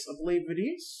Cakes, I believe it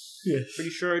is. Yeah, pretty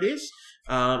sure it is.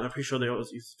 I'm pretty sure they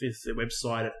also use their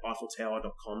website at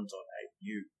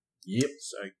eiffeltower.com.au. Yep.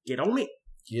 So get on it.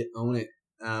 Get on it.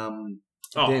 And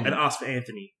ask for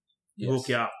Anthony. Yes. We'll hook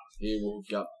you up. Yeah, we'll hook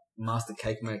you up. Master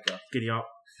Cake Maker. Get you up.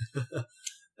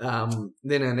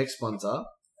 Then our next sponsor,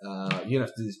 you don't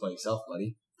have to do this by yourself,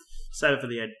 buddy. Save it for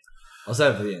the end. I'll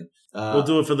save it for the end. We'll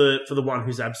do it for the one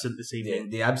who's absent this evening.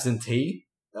 The absentee,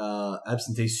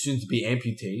 soon to be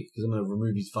amputee, because I'm going to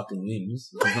remove his fucking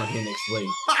limbs. He's not here next week.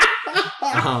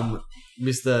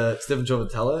 Mr. Stephen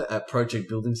Trovatello at Project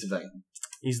Building Surveying.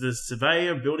 He's the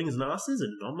surveyor of buildings and asses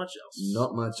and not much else.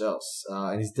 Not much else.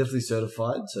 And he's definitely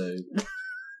certified, so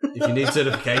if you need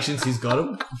certifications, he's got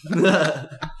them.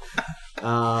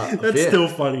 That's still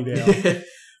funny now.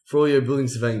 For all your building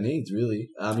surveying needs, really.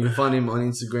 You can find him on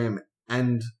Instagram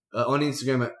and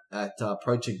at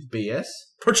Project BS.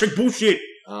 Project Bullshit.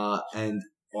 And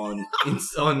on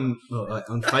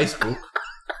Facebook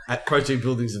at Project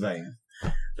Building Surveying.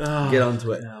 Get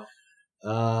onto it. No.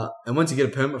 And once you get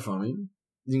a permit from him,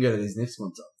 you can go to his next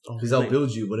sponsor because they'll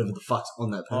build you whatever the fuck's on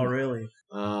that permit. Oh, really?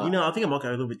 I think I might go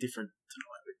a little bit different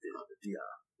tonight with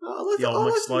the I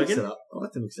old slogan. I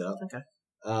like to mix it up. Okay.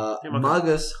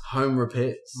 Margus Home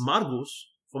Repairs. Margus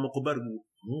from Cobergo.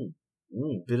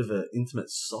 Bit of an intimate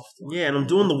soft one. Yeah, and I'm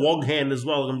doing the wog hand as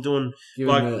well. I'm doing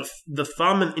the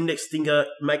thumb and index finger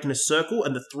making a circle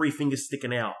and the 3 fingers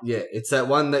sticking out. Yeah, it's that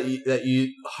one that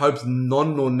you hoped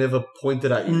none or never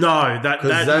pointed at you. No, that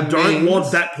you don't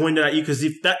want that pointed at you because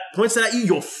if that points at you,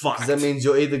 you're fucked. That means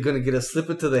you're either going to get a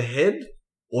slipper to the head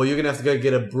or you're going to have to go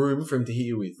get a broom for him to hit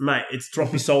you with. Mate, it's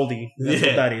Troppy Soldi. That's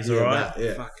what that is, alright?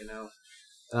 Yeah. Fucking hell.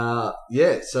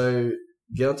 So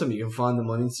get onto them. You can find them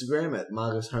on Instagram at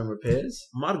Margus Home Repairs.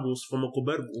 Margus from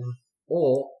Cobergo.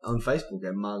 Or on Facebook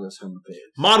at Margus Home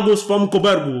Repairs. Margus from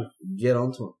Cobergo. Get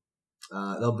onto them.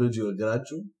 They'll build you a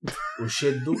garage, or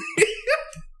shed,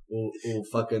 or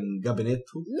fucking gabinetto.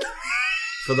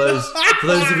 For those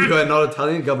of you who are not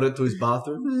Italian, gabinetto is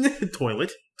bathroom.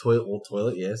 Toilet,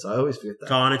 yes. I always forget that.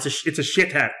 Come on, it's a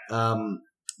shit hat.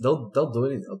 They'll do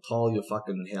anything. They'll tile your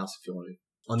fucking house if you want to.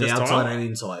 On the outside and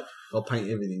inside. They'll paint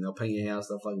everything. They'll paint your house.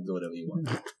 They'll fucking do whatever you want.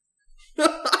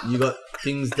 You got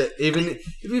things that even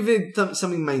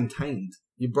something maintained.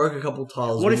 You broke a couple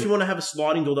tiles. What if you want to have a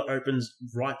sliding door that opens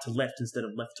right to left instead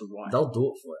of left to right? They'll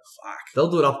do it for you. Fuck. They'll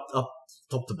do it up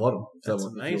top to bottom. That's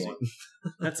amazing.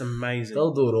 That's amazing.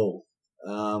 They'll do it all.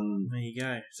 There you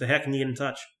go. So how can you get in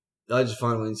touch? I just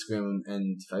find them on Instagram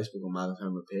and Facebook on Margus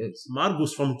Home Repairs.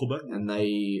 Margus from Quebec. And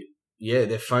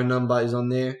their phone number is on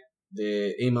there.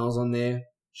 Their email's on there.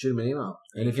 Shoot them an email.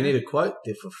 And if you need a quote,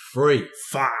 they're for free.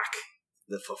 Fuck.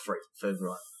 They're for free. For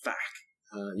everyone. Fuck.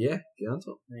 Get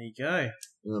onto it. There you go.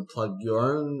 You want to plug your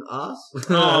own ass?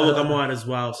 Oh, look, I might as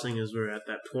well, seeing as we're at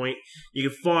that point. You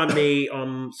can find me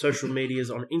on social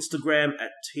medias on Instagram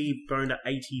at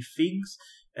tboner80figs.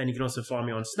 And you can also find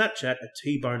me on Snapchat at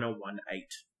tboner18.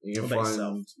 You can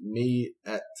find me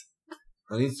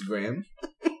on Instagram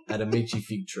at Amici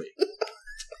Fig Tree.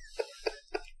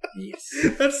 Yes.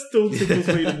 That still tickles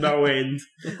me to no end.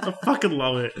 I fucking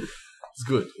love it. It's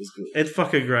good. It's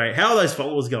fucking great. How are those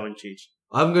followers going, Cheech?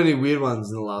 I haven't got any weird ones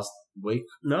in the last week.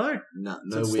 No? No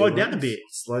so weird slowed down ones. a bit.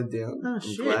 Slowed down. Oh, I'm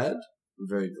shit. glad. I'm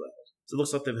very glad. So it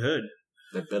looks like they've heard.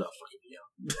 They better fucking be out.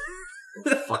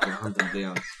 They'll fucking hunt them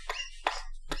down.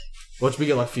 Watch me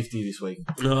get like 50 this week.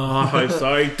 Oh, I hope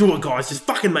so. Do it, guys. Just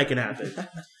fucking make it happen.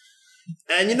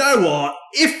 And you know what?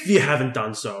 If you haven't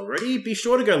done so already, be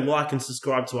sure to go like and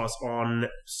subscribe to us on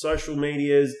social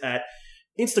medias at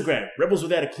Instagram, Rebels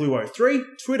Without a Clue 03,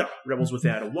 Twitter, Rebels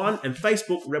Without a 1, and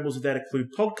Facebook, Rebels Without a Clue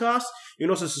Podcast. You can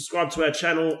also subscribe to our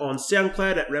channel on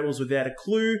SoundCloud at Rebels Without a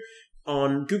Clue,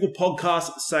 on Google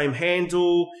Podcasts, same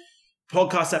handle,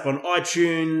 podcast app on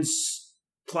iTunes,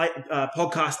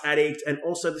 Podcast Addict, and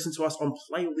also listen to us on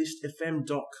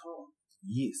playlistfm.com.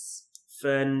 Yes.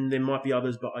 and there might be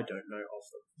others, but I don't know of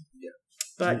them. Yeah.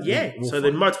 But We'll so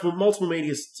there are multiple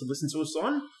medias to listen to us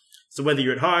on. So whether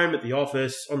you're at home, at the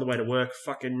office, on the way to work,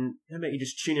 how about you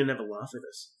just tune in and have a laugh with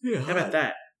us? Yeah. How about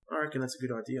that? I reckon that's a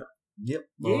good idea. Yep.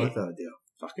 I like that idea.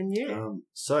 Fucking yeah.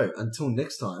 So until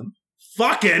next time.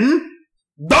 Fucking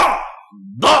da.